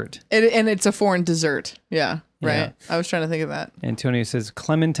 dessert. And it's a foreign dessert. Yeah. Right. Yeah. I was trying to think of that. Antonio says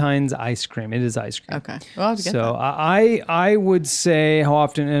Clementine's ice cream. It is ice cream. Okay. Well, I'll have to get So that. I would say how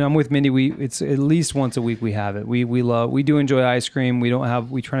often, and I'm with Mindy. It's at least once a week we have it. We do enjoy ice cream. We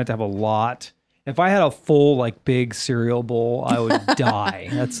try not to have a lot. If I had a full like big cereal bowl, I would die.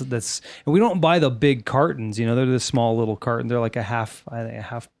 That's and we don't buy the big cartons. You know, they're the small little carton. They're like a half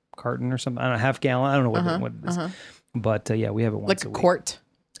carton or something. I don't know, half gallon. I don't know what it is. But yeah, we have it once Like a a week. quart.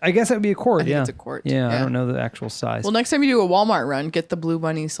 I guess that would be a quart. I think Yeah, it's a quart. Yeah, I Yeah. don't know the actual size. Well, next time you do a Walmart run, get the Blue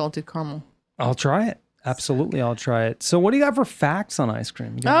Bunny salted caramel. I'll try it. Absolutely, I'll try it. So, what do you got for facts on ice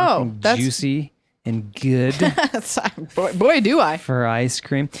cream? You got Oh, anything that's- juicy and good boy, do I. for ice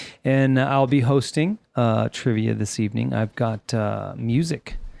cream. And I'll be hosting trivia this evening. I've got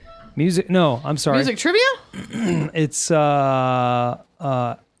music. No, I'm sorry. Music trivia? It's I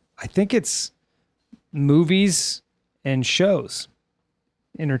think it's movies and shows,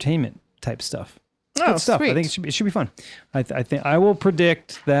 entertainment type stuff. Oh, Good stuff. sweet. I think it should be fun. I think I will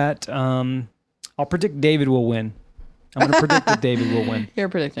predict that. I'll predict David will win. I'm going to predict that David will win. You're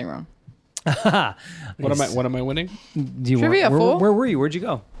predicting wrong. What am I winning? Do you Trivia, where, fool. where were you? Where'd you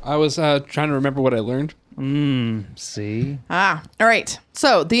go? I was trying to remember what I learned. See, All right.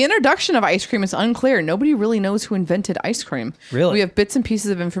 So the introduction of ice cream is unclear. Nobody really knows who invented ice cream. Really? We have bits and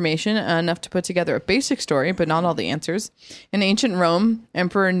pieces of information enough to put together a basic story, but not all the answers. In ancient Rome,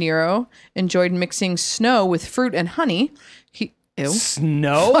 Emperor Nero enjoyed mixing snow with fruit and honey. Ew.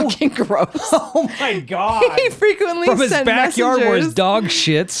 snow. Fucking gross. Oh my god! He frequently From his sent backyard where his messengers. dog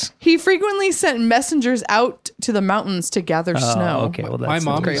shits. He frequently sent messengers out to the mountains to gather snow. Oh, okay. Well, that's My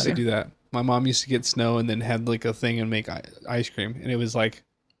mom crazy. used to do that. My mom used to get snow and then had like a thing and make ice cream, and it was like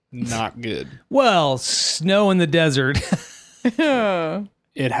not good. Well, snow in the desert.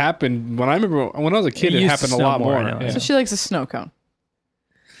 It happened when I remember when I was a kid. It It used to happened a snow lot more, more. I know. Yeah. So she likes a snow cone.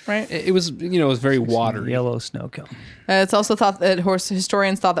 Right? It was it was very watery. Yellow snow cone. It's also thought that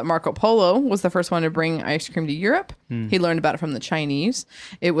historians thought that Marco Polo was the first one to bring ice cream to Europe. He learned about it from the Chinese.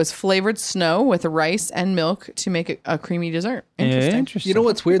 It was flavored snow with rice and milk to make it a creamy dessert. Interesting. Interesting. You know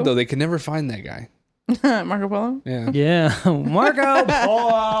what's weird though? They could never find that guy. Marco Polo? Yeah. Yeah, Marco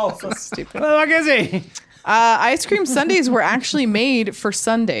Polo. So stupid. What is he? Ice cream sundaes were actually made for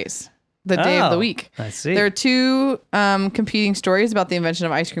Sundays, the day of the Oh, week. I see. There are two competing stories about the invention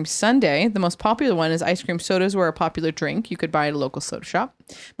of ice cream sundae. The most popular one is ice cream sodas were a popular drink you could buy at a local soda shop.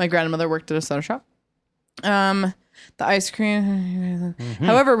 My grandmother worked at a soda shop. The ice cream.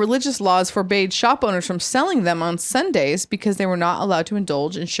 However, religious laws forbade shop owners from selling them on Sundays because they were not allowed to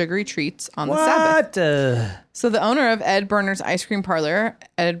indulge in sugary treats on the Sabbath. What? So the owner of Ed Berner's ice cream parlor,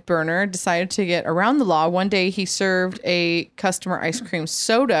 Ed Berner, decided to get around the law. One day he served a customer ice cream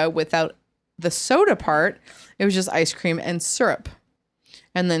soda without the soda part. It was just ice cream and syrup.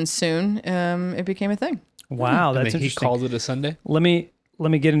 And then soon it became a thing. Wow, And that's then he interesting. called it a Sunday. Let me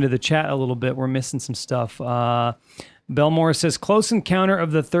get into the chat a little bit. We're missing some stuff. Belmore says Close Encounter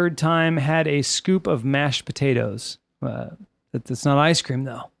of the Third Time had a scoop of mashed potatoes. It's not ice cream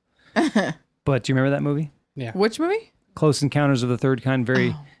though. But do you remember that movie? Which movie? Close Encounters of the Third Kind.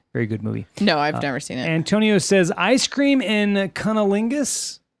 Very good movie. No, I've never seen it. Antonio says ice cream in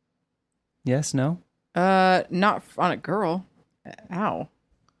cunnilingus. Yes, no. Not on a girl. Ow.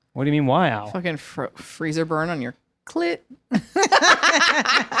 What do you mean? Why? Ow? Fucking freezer burn on your Clit.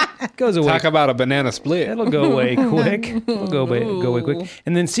 Goes away. Talk about a banana split. It'll go away quick. It'll go away quick.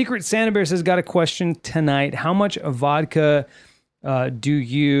 And then Secret Santa Bear says, got a question tonight. How much vodka do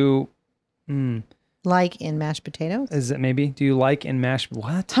you Like in mashed potatoes? is it maybe? Do you like in mashed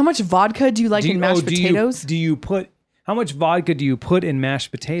what? How much vodka do you like Do you- in mashed oh, do you- potatoes? Do you put how much vodka do you put in mashed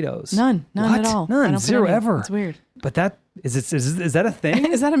potatoes? None What? at all. I None. don't put Zero any. ever. It's weird. But that is that a thing?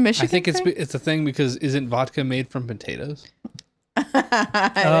 Is that a Michigan? I think thing? it's a thing because isn't vodka made from potatoes?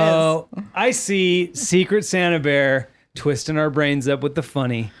 Oh, I see. Secret Santa Bear twisting our brains up with the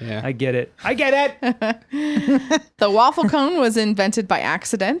funny. Yeah. I get it. I get it. The waffle cone was invented by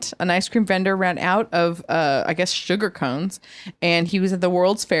accident. An ice cream vendor ran out of, I guess, sugar cones, and he was at the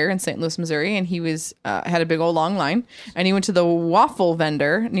World's Fair in St. Louis, Missouri, and he was had a big old long line, and he went to the waffle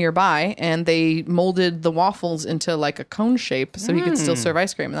vendor nearby, and they molded the waffles into like a cone shape so he could still serve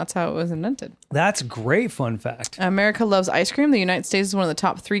ice cream, and that's how it was invented. That's a great fun fact. America loves ice cream. The United States is one of the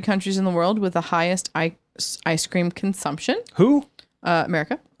top 3 countries in the world with the highest ice cream consumption. Who?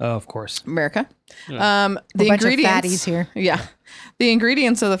 America. Oh, of course. America. The bunch of ingredients fatties here. Yeah. The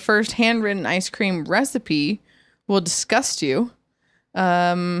ingredients of the first handwritten ice cream recipe will disgust you.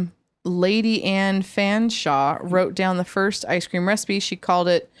 Lady Anne Fanshawe wrote down the first ice cream recipe. She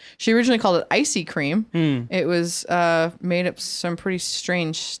originally called it icy cream. It was made up some pretty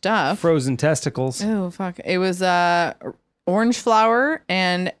strange stuff. Frozen testicles. Oh, fuck. It was orange flour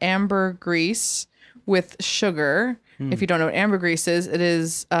and ambergris with sugar. If you don't know what ambergris is, it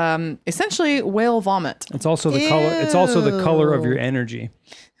is essentially whale vomit. It's also the color. It's also the color of your energy,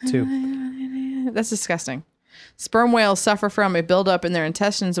 too. That's disgusting. Sperm whales suffer from a buildup in their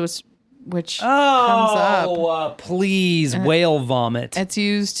intestines, which comes up. Oh, please, whale vomit. It's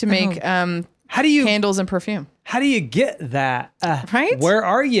used to make How do you candles and perfume. How do you get that? Right? Where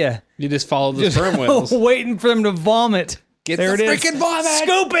are you? You just follow the sperm whales. Waiting for them to vomit. Get there the it is. freaking vomit!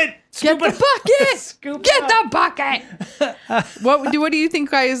 Scoop it. Get the bucket! Scoop Get it the bucket! What do you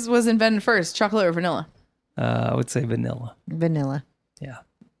think, guys, was invented first, chocolate or vanilla? I would say vanilla. Vanilla. Yeah.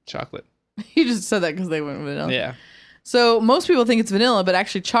 Chocolate. You just said that because they went vanilla. Yeah. So most people think it's vanilla, but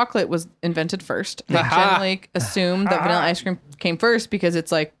actually chocolate was invented first. They generally assume that vanilla ice cream came first because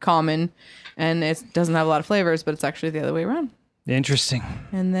it's like common and it doesn't have a lot of flavors, but it's actually the other way around. Interesting.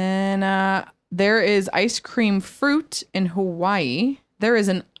 And then there is ice cream fruit in Hawaii. There is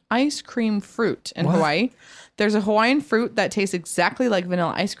an ice cream fruit in Hawaii. There's a Hawaiian fruit that tastes exactly like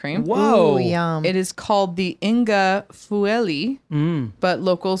vanilla ice cream. Whoa. Ooh, yum. It is called the Inga Fueli, but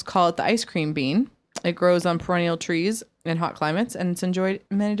locals call it the ice cream bean. It grows on perennial trees in hot climates, and it's enjoyed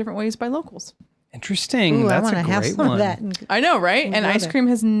in many different ways by locals. Interesting. Ooh, I That's want a to have great some one. of that. I know, right? And love ice it. cream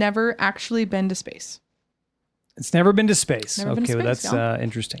has never actually been to space. It's never been to space. Never been to Okay, well, space, that's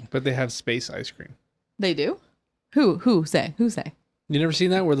interesting. But they have space ice cream. They do? Who say? You never seen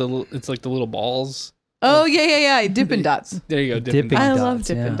that where it's like the little balls? Oh, yeah. Dippin' Dots. There you go. Dipping I dots. love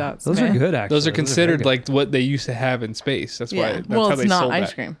Dippin' Dots, Those man. are good, actually. Those are very considered good. like what they used to have in space. That's why. Yeah. That's Well, how it's they not sold ice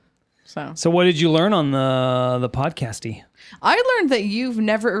that. cream. So So what did you learn on the podcasty? I learned that you've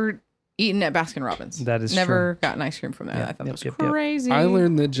never eaten at Baskin Robbins. That is never gotten ice cream from there. Yeah, I thought yep, that yep, was yep. crazy. I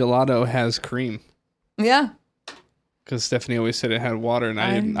learned that gelato has cream Yeah. because Stephanie always said it had water, and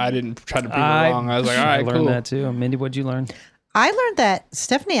I didn't try to prove her wrong. I was like, all I right, learned cool. that too. Mindy, what'd you learn? I learned that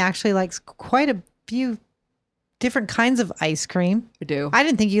Stephanie actually likes quite a few different kinds of ice cream. I do. I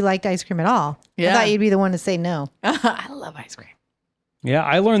didn't think you liked ice cream at all. Yeah. I thought you'd be the one to say no. I love ice cream. Yeah,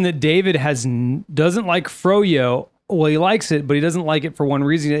 I learned that David doesn't like froyo. Well, he likes it, but he doesn't like it for one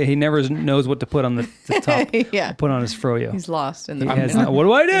reason. He never knows what to put on the top. Yeah. Put on his froyo. He's lost in He the has what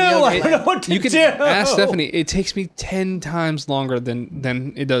do I do? I don't know what to You can do. ask Stephanie. It takes me 10 times longer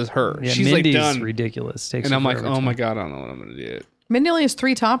than it does her. Yeah, She's Mindy's like done, ridiculous. Takes and her I'm like, forever oh to- my god, I don't know what I'm gonna do. Mindy only has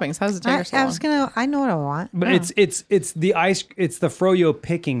 3 toppings. How does it take her so I long? was gonna. I know what I want. But it's the froyo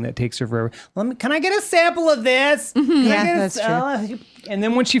picking that takes her forever. Can I get a sample of this? Can I Yeah, get that's true. And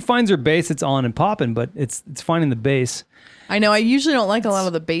then when she finds her base, it's on and popping. But it's finding the base. I know. I usually don't like a lot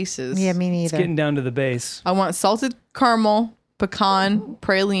of the bases. Yeah, me It's neither. getting down to the base. I want salted caramel, pecan,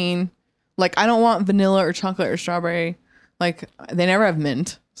 praline. Like, I don't want vanilla or chocolate or strawberry. Like, they never have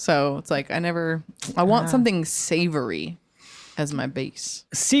mint. So it's like, I want something savory as my base.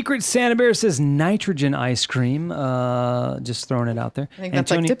 Secret Santa Bear says nitrogen ice cream. Just throwing it out there. I think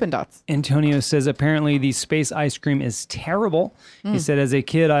that's like Dippin' Dots. Antonio says apparently the space ice cream is terrible. Hmm. He said, as a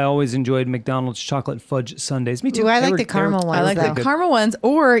kid, I always enjoyed McDonald's chocolate fudge sundaes. Me too. Ooh, I They like were- the caramel ones. I like though. the caramel ones,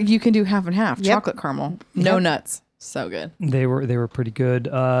 or you can do half and half. Yep. Chocolate caramel. No nuts. So good. They were pretty good.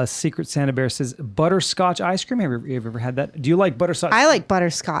 Secret Santa Bear says butterscotch ice cream. Have you ever had that? Do you like butterscotch? I like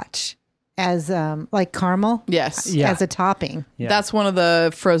butterscotch, as like caramel. Yes. Yeah. As a topping. Yeah. That's one of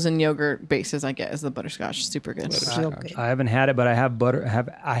the frozen yogurt bases I get is the butterscotch. Super good. Real good. I haven't had it, but I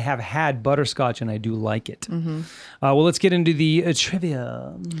have had butterscotch and I do like it. Well, let's get into the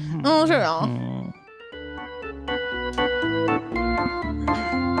trivia. Oh, sure.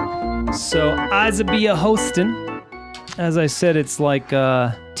 So Isabia hosting. As I said, it's like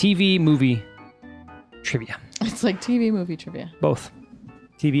TV movie trivia. It's like TV movie trivia. Both.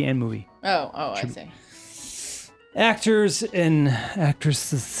 TV and movie. Oh, I see. Actors and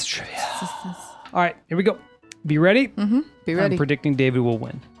actresses trivia. All right, here we go. Be ready? Be ready. I'm predicting David will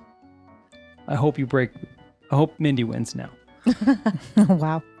win. I hope Mindy wins now.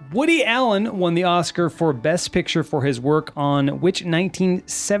 Wow. Woody Allen won the Oscar for Best Picture for his work on which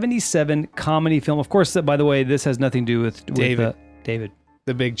 1977 comedy film? Of course, by the way, this has nothing to do with David. David.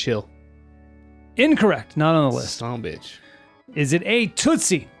 The Big Chill. Incorrect. Not on the list. Son of a bitch. Is it A,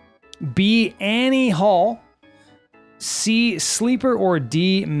 Tootsie, B, Annie Hall, C, Sleeper, or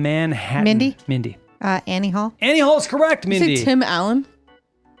D, Manhattan? Mindy? Annie Hall. Annie Hall is correct, Did you Mindy. say Tim Allen?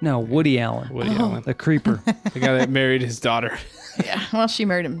 No, Woody Allen. Woody Allen. The creeper. The guy that married his daughter. Yeah. Well, she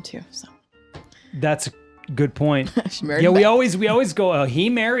married him too. So That's a good point. she married Yeah, him we back. always go, oh, he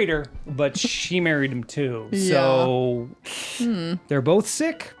married her, but she married him too. So they're both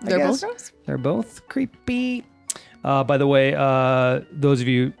sick. I They're guess. both gross? They're both creepy. By the way, those of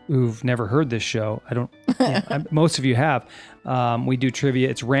you who've never heard this show, most of you have. We do trivia.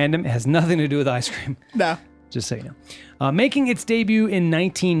 It's random. It has nothing to do with ice cream. No. Just so you know. Making its debut in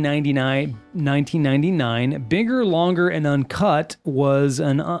 1999, Bigger, Longer, and Uncut was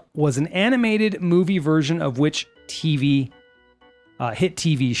an animated movie version of which hit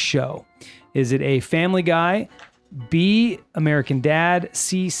TV show? Is it A, Family Guy, B, American Dad,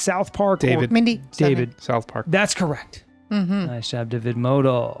 C, South Park, David. or Mindy. David? South Park. That's correct. Nice job, David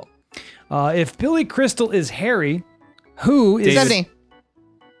Modal. If Billy Crystal is Harry, who is... Stephanie.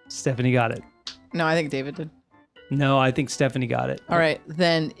 Stephanie got it. No, I think David did. No, I think Stephanie got it. All right.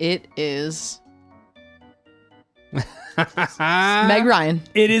 Then it is Meg Ryan.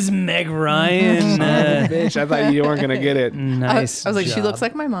 It is Meg Ryan. Bitch, I thought you weren't going to get it. Nice I was like, she job. looks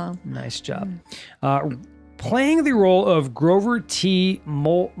like my mom. Nice job. Playing the role of Grover T.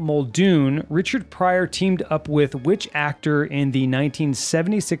 Muldoon, Richard Pryor teamed up with which actor in the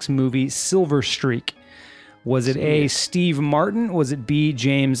 1976 movie Silver Streak? Was it A, Steve Martin? Was it B,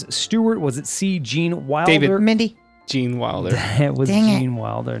 James Stewart? Was it C, Gene Wilder? David. Mindy. Gene Wilder. It was Dang it. Gene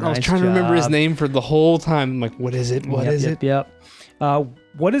Wilder. I was trying to remember his name for the whole time. I'm like, what is it? What is it? Yep.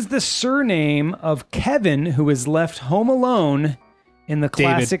 What is the surname of Kevin who is left home alone in the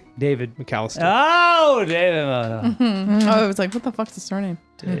classic David? McAllister. Oh, David. I was like, what the fuck's the surname?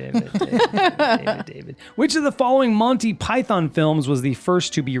 David. Which of the following Monty Python films was the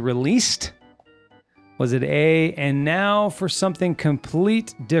first to be released? Was it A, and now for something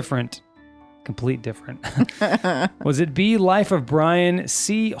complete different? Was it B, Life of Brian,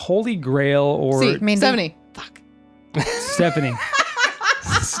 C, Holy Grail, or C. Mindy. Stephanie. Fuck. Stephanie?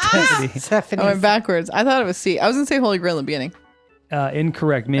 Stephanie. Stephanie. I went backwards. I thought it was C. I was going to say Holy Grail in the beginning.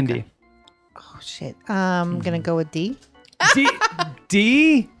 Incorrect, Mindy. Oh, shit. I'm going to go with D.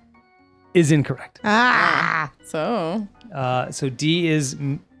 D is incorrect. So, So D is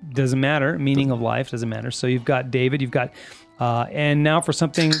doesn't matter. Meaning of life doesn't matter. So you've got David. You've got and now for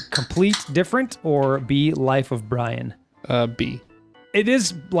something complete different, or B, Life of Brian. B. It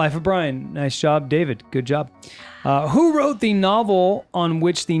is Life of Brian. Nice job, David. Good job. Who wrote the novel on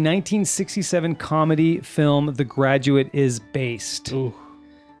which the 1967 comedy film The Graduate is based? Ooh.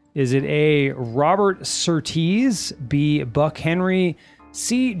 Is it A, Robert Surtees, B, Buck Henry,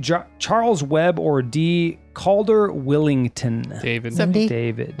 C, Charles Webb, or D, Calder Willington? David. Mindy.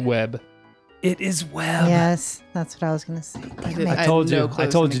 David. Webb. It is Webb. Yes, that's what I was going to say. did- I told had no you. clue I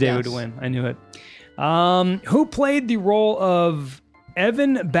it told was you gonna David guess. would win. I knew it. Who played the role of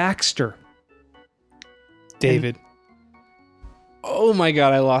Evan Baxter? David. Oh my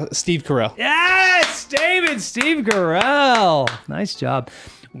God, I lost. Steve Carell. Yes, David. Steve Carell. Nice job.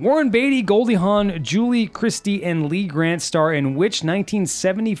 Warren Beatty, Goldie Hawn, Julie Christie, and Lee Grant star in which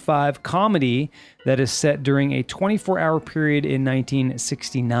 1975 comedy that is set during a 24-hour period in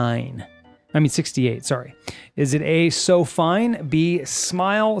 68, sorry. Is it A, So Fine, B,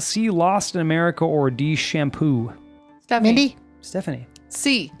 Smile, C, Lost in America, or D, Shampoo? Stephanie. Mindy. Stephanie.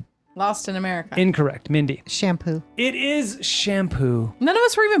 C. Lost in America. Incorrect. Mindy. Shampoo. It is Shampoo. None of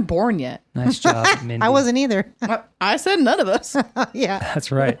us were even born yet. Nice job, Mindy. I wasn't either. I said none of us. Yeah.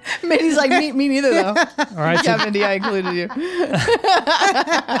 That's right. Mindy's like, me neither, though. All right. Yeah, Mindy, I included you.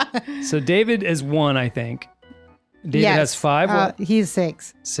 So David is one, I think. David has 5. What? He's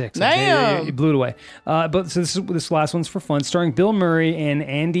 6. 6. Damn. Okay, you blew it away. But so this last one's for fun. Starring Bill Murray and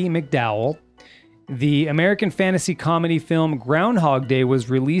Andy McDowell. The American fantasy comedy film Groundhog Day was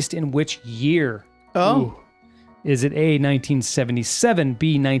released in which year? Oh. Ooh. Is it A, 1977,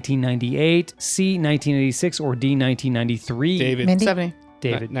 B, 1998, C, 1986, or D, 1993? David. Mindy? 70.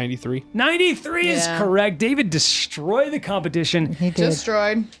 David. 93. 93 is Yeah. correct. David destroyed the competition. He did.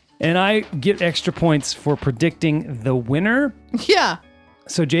 Destroyed. And I get extra points for predicting the winner. Yeah.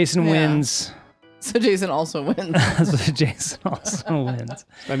 So Jason Yeah. wins. So Jason also wins. So Jason also wins.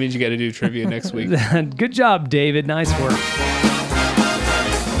 That means you got to do trivia next week. Good job, David. Nice work.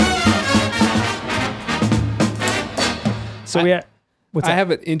 So we had, what's I that?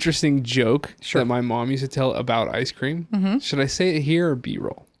 have an interesting joke that my mom used to tell about ice cream. Should I say it here or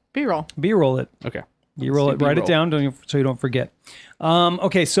B-roll? B-roll. B-roll it. Okay. B-roll Let's it. do Write it B-roll. down so you don't forget.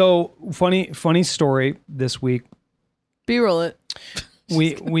 Okay, so funny story this week. B-roll it.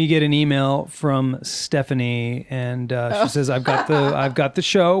 We get an email from Stephanie, and she says, "I've got the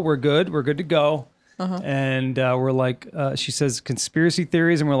show. We're good to go." And we're like, she says, "Conspiracy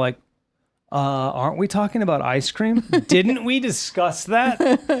theories," and we're like, "Aren't we talking about ice cream? Didn't we discuss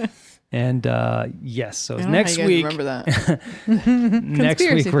that?" And yes, so I don't know next how you guys week, remember that. next week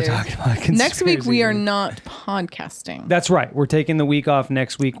Conspiracy we're theories. talking about conspiracy Next week we are theories. not podcasting. That's right. We're taking the week off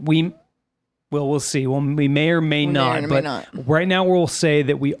next week. We'll see. We may or may We may not. or may But not. right now we'll say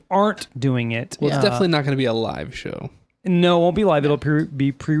that we aren't doing it. Well, it's definitely not going to be a live show. No, it won't be live. It'll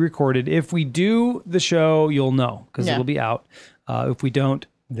be pre-recorded. If we do the show, you'll know because Yeah. it'll be out. If we don't,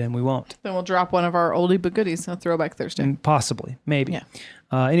 then we won't. Then we'll drop one of our oldie but goodies. A throwback Thursday. And possibly, maybe. Yeah.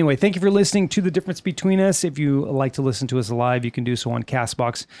 Anyway, thank you for listening to The Difference Between Us. If you like to listen to us live, you can do so on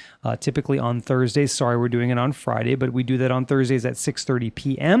CastBox, typically on Thursdays. Sorry, we're doing it on Friday, but we do that on Thursdays at 6:30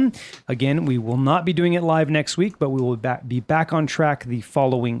 p.m. Again, we will not be doing it live next week, but we will be back on track the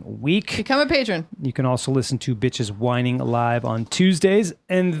following week. Become a patron. You can also listen to Bitches Whining live on Tuesdays,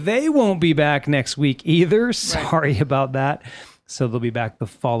 and they won't be back next week either. Sorry about that. So they'll be back the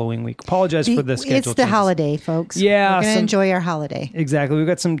following week. Apologize for the schedule It's the changes. holiday, folks. Yeah, We're going to some- enjoy our holiday. Exactly. We've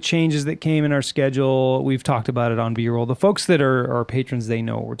got some changes that came in our schedule. We've talked about it on B-Roll. The folks that are our patrons, they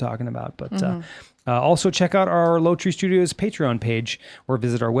know what we're talking about. But also check out our Low Tree Studios Patreon page or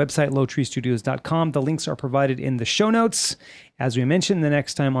visit our website, lowtreestudios.com. The links are provided in the show notes. As we mentioned, the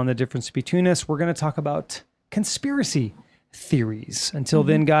next time on The Difference Between Us, we're going to talk about conspiracy theories. Until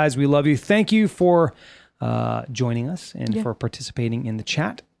then, guys, we love you. Thank you for joining us and for participating in the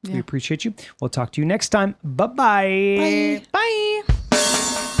chat. We appreciate you. We'll talk to you next time. Bye-bye. Bye.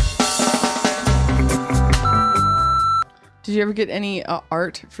 Did you ever get any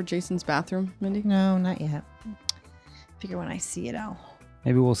art for Jason's bathroom, Mindy? No, not yet. Figure when I see it,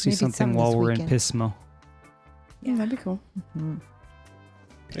 Maybe we'll see Maybe something something while this we're in weekend. Pismo. Yeah, that'd be cool.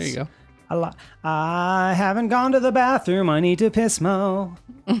 There you go. I haven't gone to the bathroom. I need to Pismo.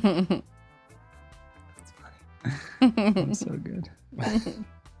 That's so good.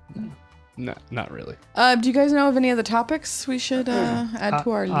 Not really. Do you guys know of any other topics we should add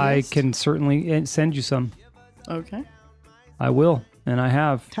to our list? I can certainly send you some. Okay. I will, and I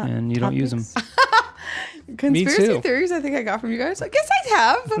have, and you don't use them. Conspiracy too. theories I think I got from you guys. I guess I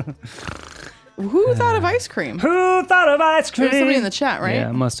have. Who thought of ice cream? Who thought of ice There cream? was somebody in the chat, right? Yeah,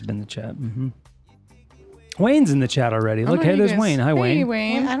 it must have been the chat. Wayne's in the chat already. Oh, Look, no, hey, you there's guys- Wayne. Hi, Hey, Wayne.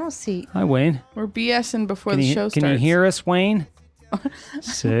 Wayne. I don't see. Hi, Wayne. We're BSing before Can the you, show can starts. you hear us, Wayne?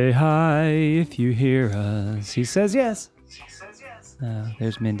 Say hi if you hear us. He says yes.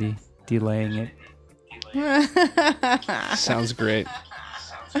 There's Mindy delaying it. Sounds great.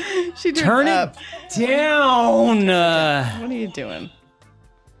 She turned Turn up. it down. What are you doing?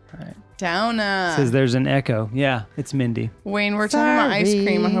 Down. Says there's an echo. Yeah, it's Mindy. Wayne, we're talking about ice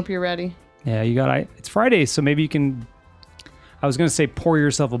cream. I Sorry. hope you're ready. Yeah, you got it's Friday, so maybe you can. I was gonna say pour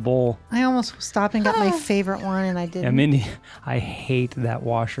yourself a bowl. I almost stopped and got my favorite one, and I didn't. Yeah, Mindy, I hate that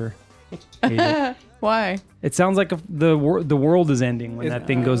washer. Hate it. Why? It sounds like the world is ending when that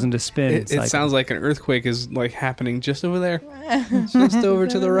thing goes into spin. It sounds like an earthquake is like happening just over there, just over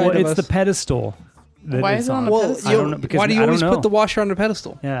to the right well, of it's us. the pedestal. that Why it's is it on a well, pedestal? I don't know, because why do you I don't always know. put the washer on the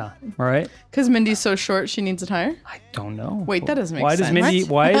pedestal? Yeah, right. Because Mindy's so short, she needs it higher. I don't know. Wait, that doesn't make Why sense. does Mindy?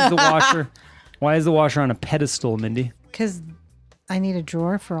 What? Why is the washer? Why is the washer on a pedestal, Mindy? Because I need a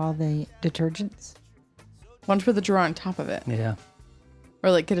drawer for all the detergents. Why don't you put the drawer on top of it, Yeah. or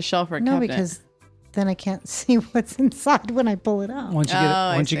like get a shelf or a No, cabinet? because then I can't see what's inside when I pull it out. Why don't you get? I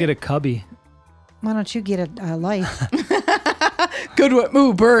Why don't you see. get a cubby? Why don't you get a life? Good one.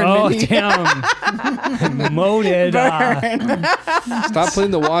 Ooh, burn, Oh Mindy. damn! Moated. Stop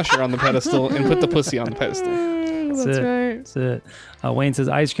putting the washer on the pedestal and put the pussy on the pedestal. That's That's it. right. That's it. Wayne says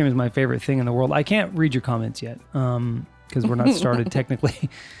ice cream is my favorite thing in the world. I can't read your comments yet because we're not started technically.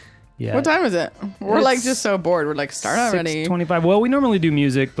 Yeah. What time is it? We're like just so bored. We're like, start already. 6:25. Well, we normally do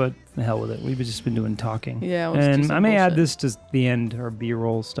music, but the hell with it. We've just been doing talking. Yeah, we'll just do and some I may add bullshit. this to the end or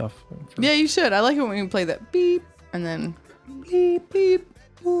B-roll stuff. Yeah, you should. I like it when we play that beep and then beep, beep,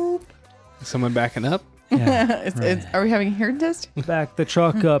 boop. Someone backing up? Yeah. Are we having a hearing test? Back the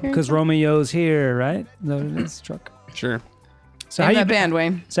truck up because Romeo's here, right? No, it's truck. Sure. So Name how you that been? band,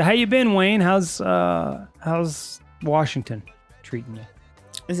 Wayne? So how you been, Wayne? How's Washington treating you?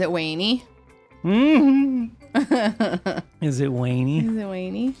 Is it Wayne-y? Mm-hmm. Is it Wayne-y? Is it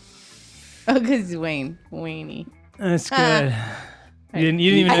Wayne-y? Oh, because it's Wayne. Wayne-y. That's good. You didn't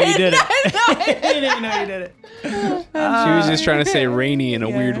even know you did it. You didn't even know you did it. She was just trying to say rainy in a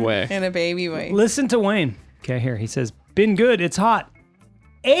weird way. In a baby way. Listen to Wayne. Okay, here. He says, been good. It's hot.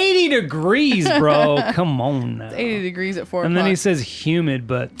 80 degrees, bro. Come on now. 80 degrees at 4 And o'clock. then he says humid,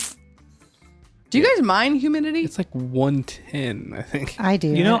 but Do you guys mind humidity? It's like 110, I think. I do.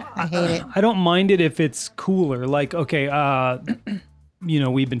 you know, I hate it. I don't mind it if it's cooler. Like, okay,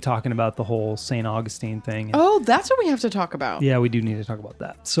 we've been talking about the whole St. Augustine thing. Oh, that's what we have to talk about. Yeah, we do need to talk about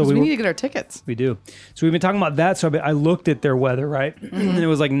that. So We need to get our tickets. We do. So we've been talking about that. So I looked at their weather, right? And it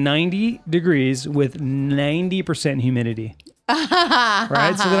was like 90 degrees with 90% humidity.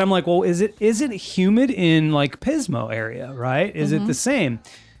 Right? So then I'm like, well, is it humid in like Pismo area, right? Is it the same?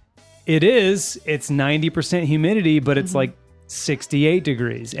 It is. It's 90% humidity, but it's like 68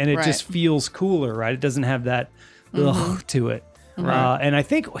 degrees and it Right. just feels cooler, right? It doesn't have that ugh to it. And I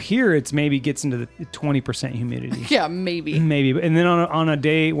think here it's maybe gets into the 20% humidity. Yeah, maybe. Maybe, and then on a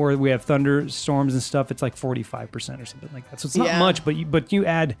day where we have thunderstorms and stuff, it's like 45% or something like that. So it's not Yeah. much, but you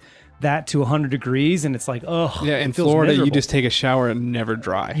add that to 100 degrees, and it's like, oh, Yeah, in Florida, you just take a shower and never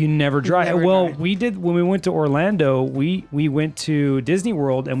dry. you never dry. Never Well, dry. we did when we went to Orlando. We went to Disney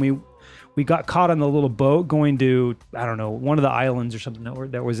World, and we got caught on the little boat going to, I don't know, one of the islands or something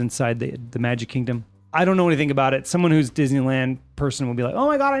that was inside the Magic Kingdom. I don't know anything about it. Someone who's Disneyland person will be like, oh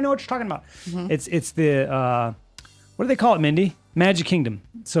my God, I know what you're talking about. It's the, what do they call it, Mindy? Magic Kingdom.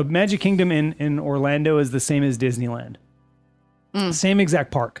 So Magic Kingdom in Orlando is the same as Disneyland. Same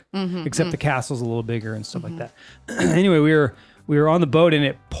exact park, except the castle's a little bigger and stuff like that. Anyway, we were on the boat and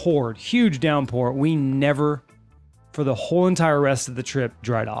it poured, huge downpour. We never, for the whole entire rest of the trip,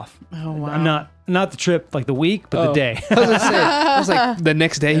 dried off. Oh, wow. I'm not the trip, like the week, but the day. I was gonna say, I was like, the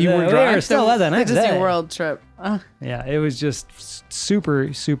next day you Yeah, weren't we dry. were still at that The next Disney day. World trip. Yeah, it was just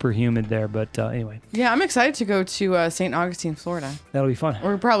super, super humid there. But anyway, Yeah, I'm excited to go to St. Augustine, Florida. that'll be fun.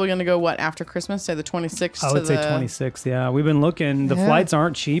 We're probably going to go, after Christmas? Say the 26th I would say 26. Yeah, we've been looking. The Yeah. flights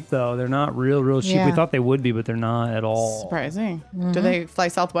aren't cheap though. They're not real cheap. We Yeah. thought they would be, but they're not at all. Surprising. Do they fly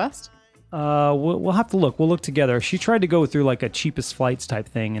Southwest? We'll have to look. We'll look together. She tried to go through like a cheapest flights type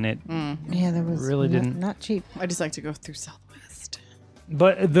thing, and it. Yeah, that was Really didn't- not cheap. I just like to go through Southwest.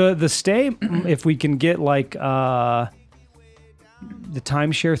 But the stay, if we can get like the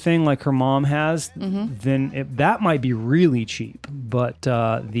timeshare thing, like her mom has, then that might be really cheap. But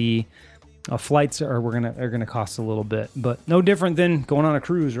the flights are gonna cost a little bit, but no different than going on a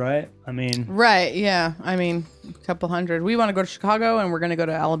cruise, right? I mean, Right, yeah. I mean, a couple hundred. We want to go to Chicago, and we're going to go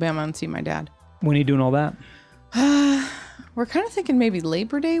to Alabama and see my dad. when are you doing all that? We're kind of thinking maybe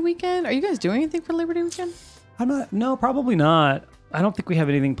Labor Day weekend. Are you guys doing anything for Labor Day weekend? I'm not. No, probably not. I don't think we have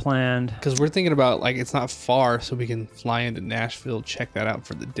anything planned. Because we're thinking about, like, it's not far, so we can fly into Nashville, check that out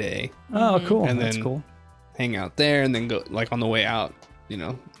for the day, Oh, cool. And That's then- cool. hang out there, and then go, like, on the way out,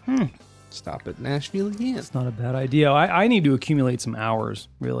 stop at Nashville again. It's not a bad idea. I need to accumulate some hours,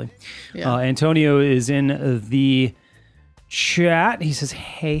 really. Yeah. Antonio is in the chat. He says,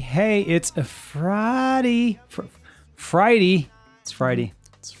 hey, it's a Friday. Friday. It's Friday.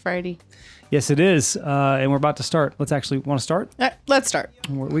 It's Friday. Yes, it is. And we're about to start. Let's actually want to start? All right, let's start.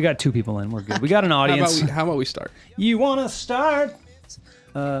 We got 2 people in. We're good. We got an audience. How about we start? You want to start?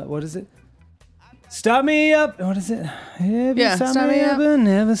 What is it? Stop me up. What is it? If you Yeah, stop me up and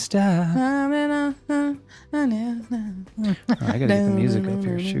never stop. Oh, Oh, I gotta get the music up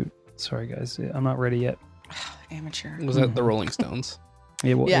here. Shoot. Sorry, guys. I'm not ready yet. Amateur. Was that the Rolling Stones?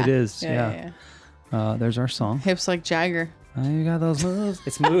 It is. Yeah. There's our song. Hips like Jagger. Oh, you got those moves.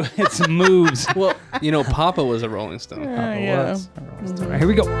 It's moves. Well, Papa was a Rolling Stone. Papa yeah. was. All right, here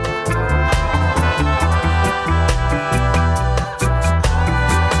we go.